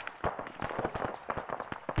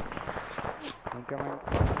 Incoming.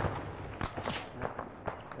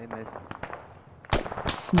 They missed.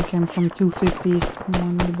 He came from 250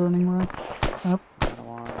 on the burning rats. Up. Another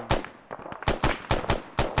one.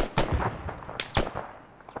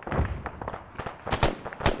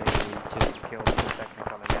 They just killed the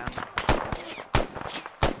technical again.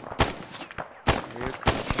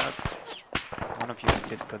 One of you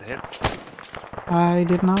just got hit. I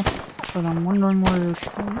did not, but I'm wondering where you're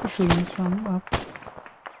shooting this from. Up.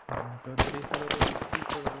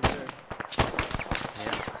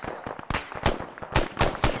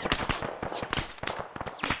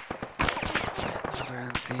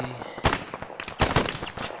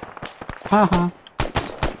 Haha.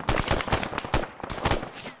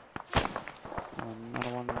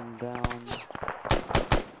 Another one down.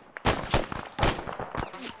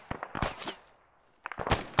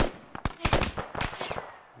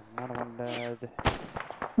 Another one dead.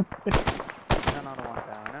 Another one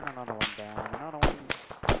down, and another one down. Another one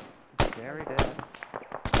is very dead.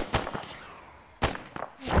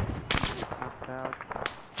 Knocked out.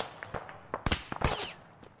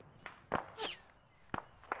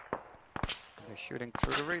 They're shooting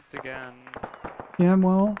through the reeds again. Yeah,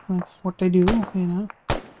 well, that's what they do, you know.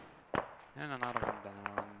 And another one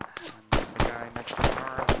down. And the guy next to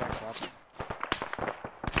her is back up.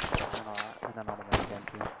 And another one again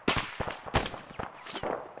too.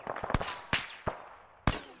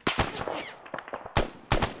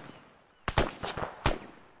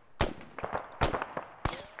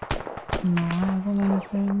 No, isn't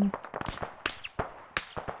anything.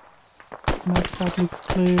 Map side looks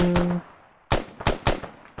clear.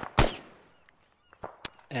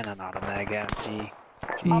 And another mag empty.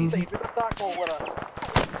 Jeez. We got Darkmore with us.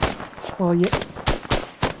 Well, yeah.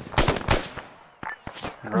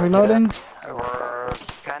 Reloading. We're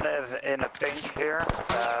kind of in a pinch here.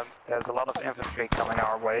 There's a lot of infantry coming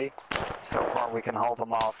our way. So far we can hold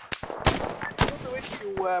them off.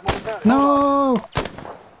 No!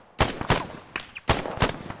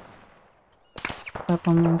 Step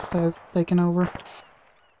on instead of taking over.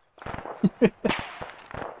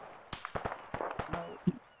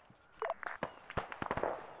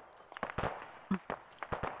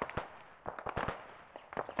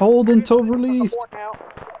 Hold until relieved.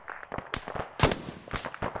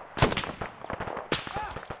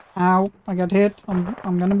 Ow, I got hit.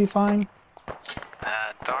 I'm gonna be fine.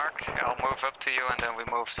 Dark, I'll move up to you and then we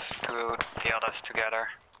move to the others together.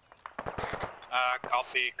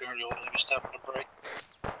 Copy. Currently holding a step on the break.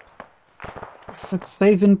 Let's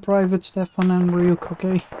save in private, Stefan and Ryuk,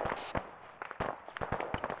 okay?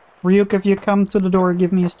 Ryuk, if you come to the door,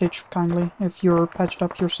 give me a stitch, kindly, if you're patched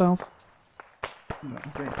up yourself.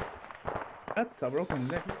 Okay. That's a broken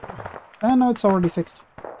leg. No, it's already fixed.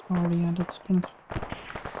 Already added splint.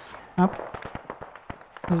 Up.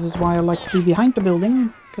 This is why I like to be behind the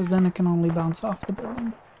building, because then I can only bounce off the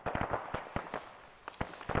building.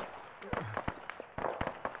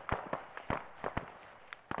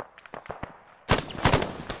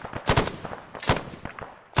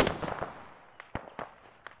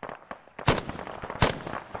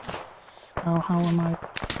 How am I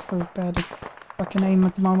so bad at fucking aim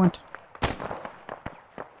at the moment?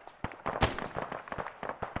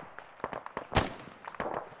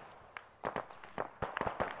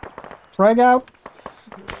 Frag out!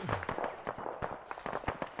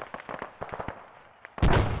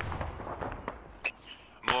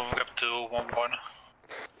 Moving up to 1-1.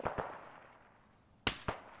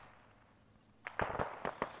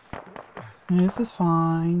 This is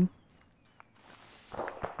fine.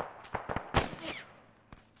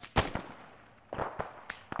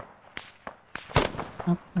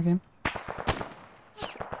 Oh, okay.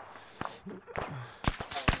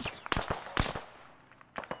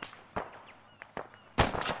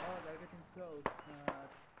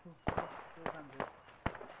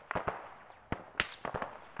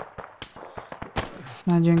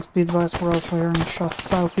 Imaging speedwise, we're also hearing shots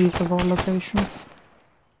southeast of our location.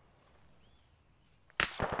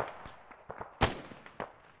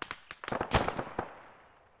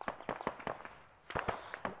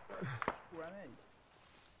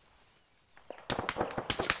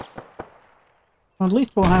 Well, at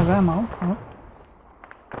least we'll have ammo. Oh.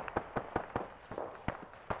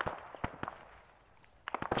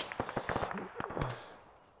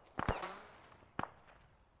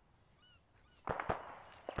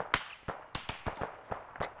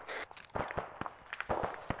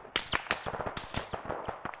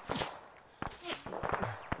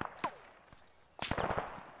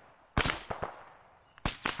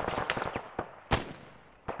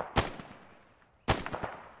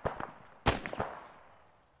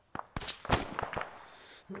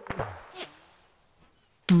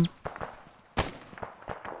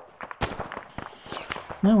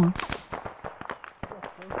 No one.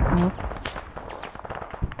 Nope.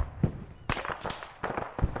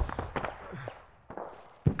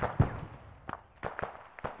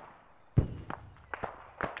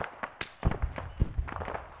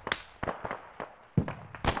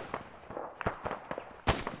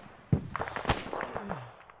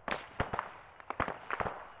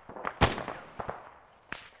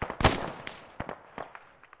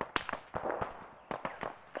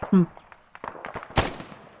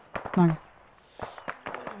 Okay.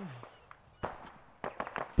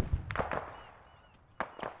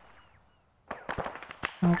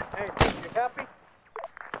 Oh. Hey, you copy?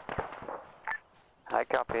 I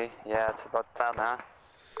copy. Yeah, it's about 10, huh?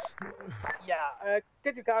 Yeah,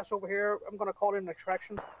 get you guys over here. I'm gonna call in an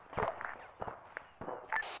extraction.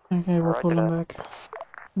 Okay, we're Roger pulling that. back.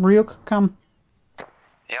 Ryuk, come.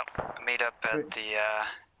 Yep, meet up at the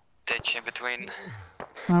ditch in between.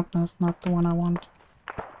 Nope, that's not the one I want.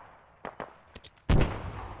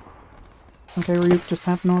 Okay, Ryuk, just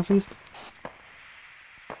tap northeast.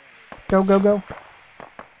 Go, go, go.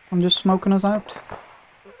 I'm just smoking us out.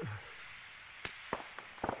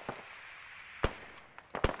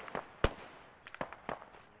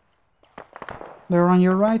 They're on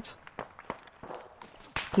your right.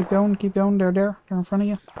 Keep going, keep going. They're there. They're in front of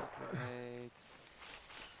you.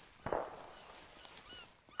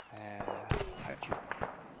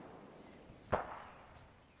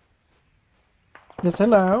 Yes,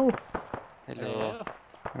 hello. Hello.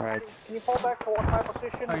 Alright. Can you fall back to my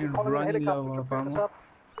position? Are you You're calling a running helicopter low to of pick us ammo? up.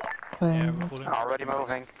 Yeah, we're pulling. Already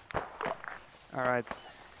moving. Alright.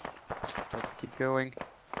 Let's keep going.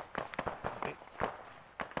 Okay.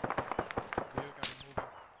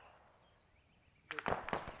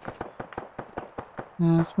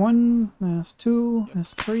 There's one, there's two,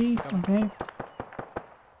 there's three. Okay.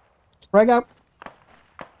 Frag up.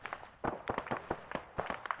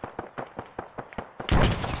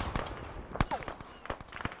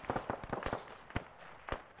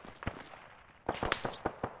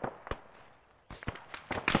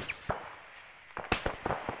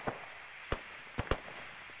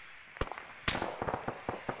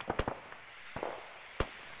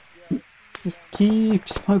 Just keep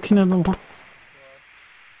smoking it along.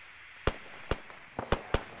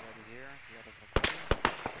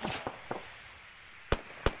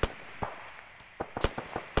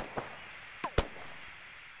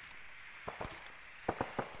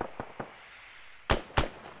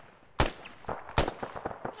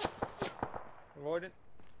 Avoided.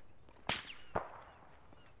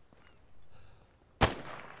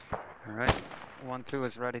 Alright. 1-2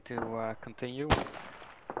 is ready to continue.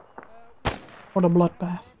 What a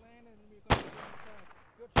bloodbath.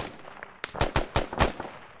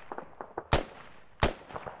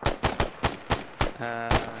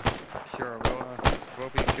 Sure, we'll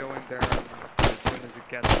be going there as soon as it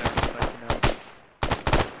gets there, I'll let you know.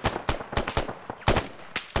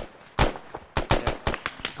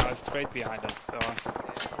 Yeah. Straight behind us, so...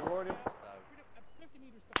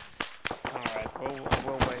 Oh,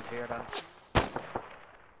 We'll wait here then.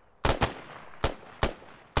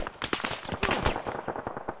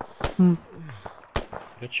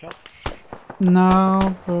 Good shot.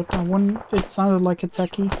 No, but I wouldn't. It sounded like a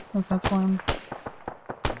techie. That's why I'm.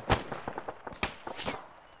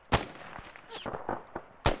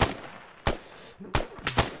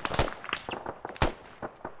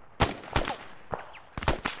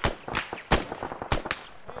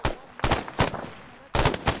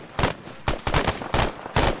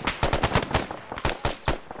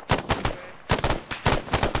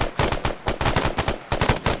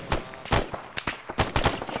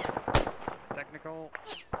 Technical.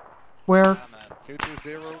 Where? I'm at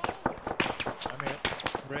 220. I'm here.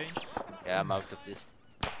 Range. Yeah, I'm out of this.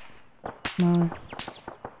 No.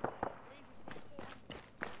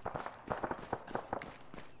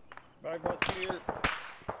 Back was clear.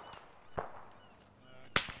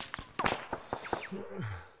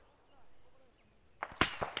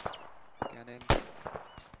 Scanning.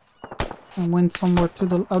 I went somewhere to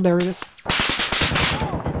the. Oh, there it is.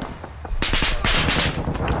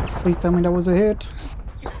 Please tell me that was a hit.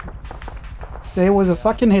 There was a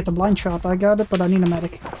fucking hit, a blind shot. I got it, but I need a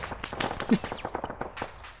medic.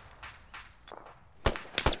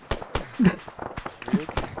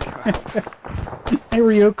 Hey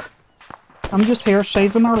Ryuk. I'm just here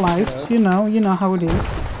saving our lives, you know how it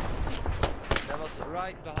is. That was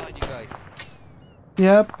right behind you guys.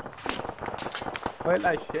 Yep. Well,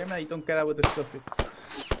 I shame I don't care about explosives.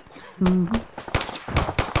 Mm-hmm.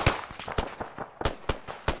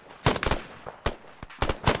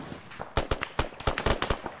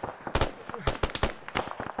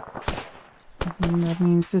 And that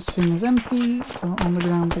means this thing is empty, so on the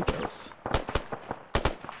ground it goes.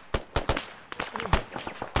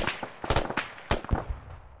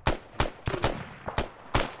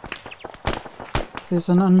 Is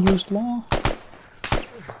an unused law?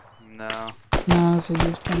 No. No, it's a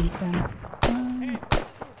used one.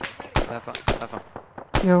 Stefan.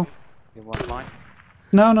 Yo. You want mine?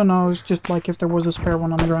 No, it's just like if there was a spare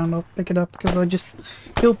one on the ground, I'll pick it up, because I just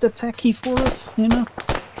built the techie for us, you know?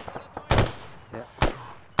 Yeah.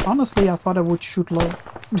 Honestly, I thought I would shoot low,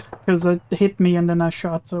 because it hit me and then I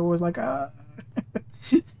shot, so it was like, ah.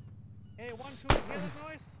 Hey, 1, 2, hear that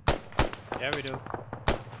noise? Yeah, we do.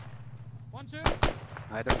 1, 2.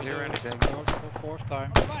 I don't hear anything. Fourth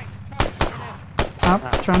time. Right,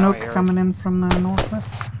 Up, Chinook coming in from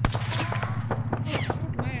northwest.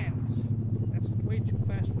 should land. That's way too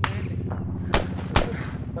fast for landing.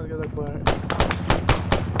 I'll get that quiet.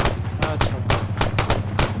 That's all.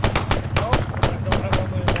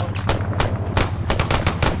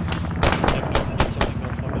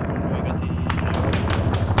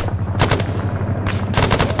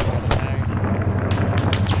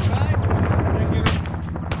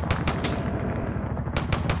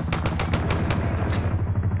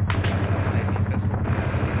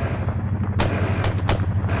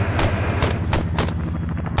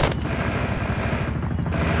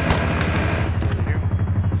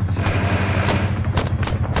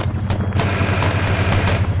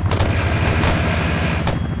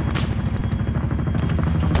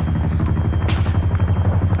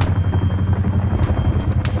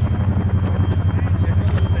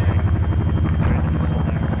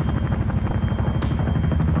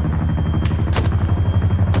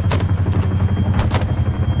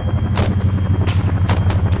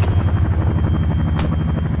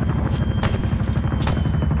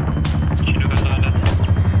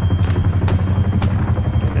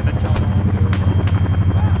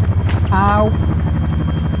 Ow!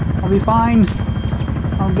 I'll be fine.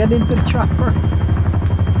 I'll get into the chopper.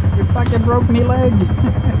 You fucking broke me leg.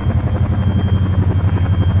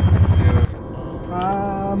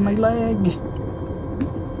 My leg.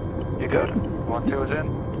 You good? 1, 2 is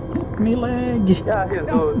in? Me leg. Yeah, he's good.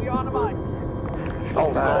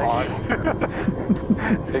 Oh god.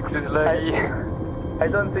 Fix his leg. I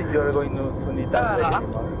don't think you're going to need that leg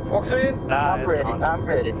anymore. Oxygen? I'm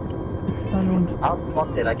ready. I'm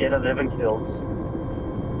fucked it, I get 11 kills.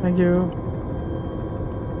 Thank you.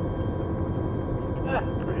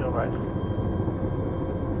 Pretty alright.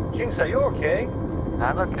 Jinx, are you okay?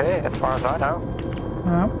 I'm okay, as far as I know.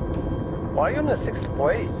 Why are you in the 6th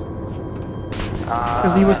place?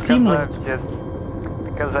 Because he was team linked.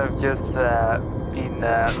 Because I've just been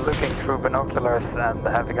looking through binoculars and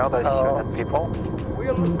having others shoot at people.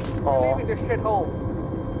 We're leaving this shithole.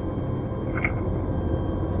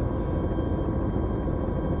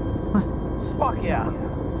 Fuck yeah.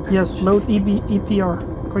 Yes, load EPR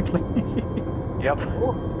quickly. Yep.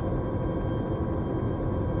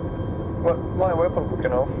 What? My weapon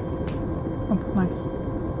cooking off. Oh, nice.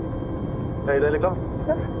 Are you really close?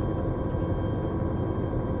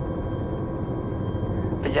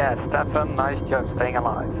 Yeah, Stefan, nice job staying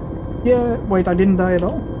alive. Yeah, wait, I didn't die at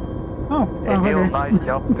all? Oh, Emil, okay. nice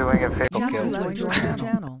job doing a 50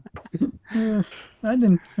 kill. I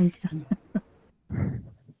didn't think...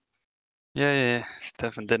 Yeah,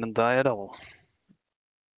 Stefan didn't die at all.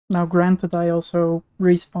 Now, granted, I also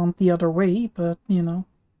respawned the other way, but, you know.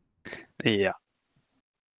 Yeah.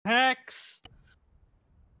 Hex!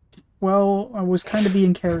 Well, I was kind of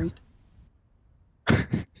being carried.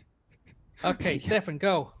 Okay, Stefan,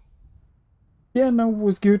 go. Yeah, no, it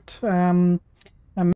was good.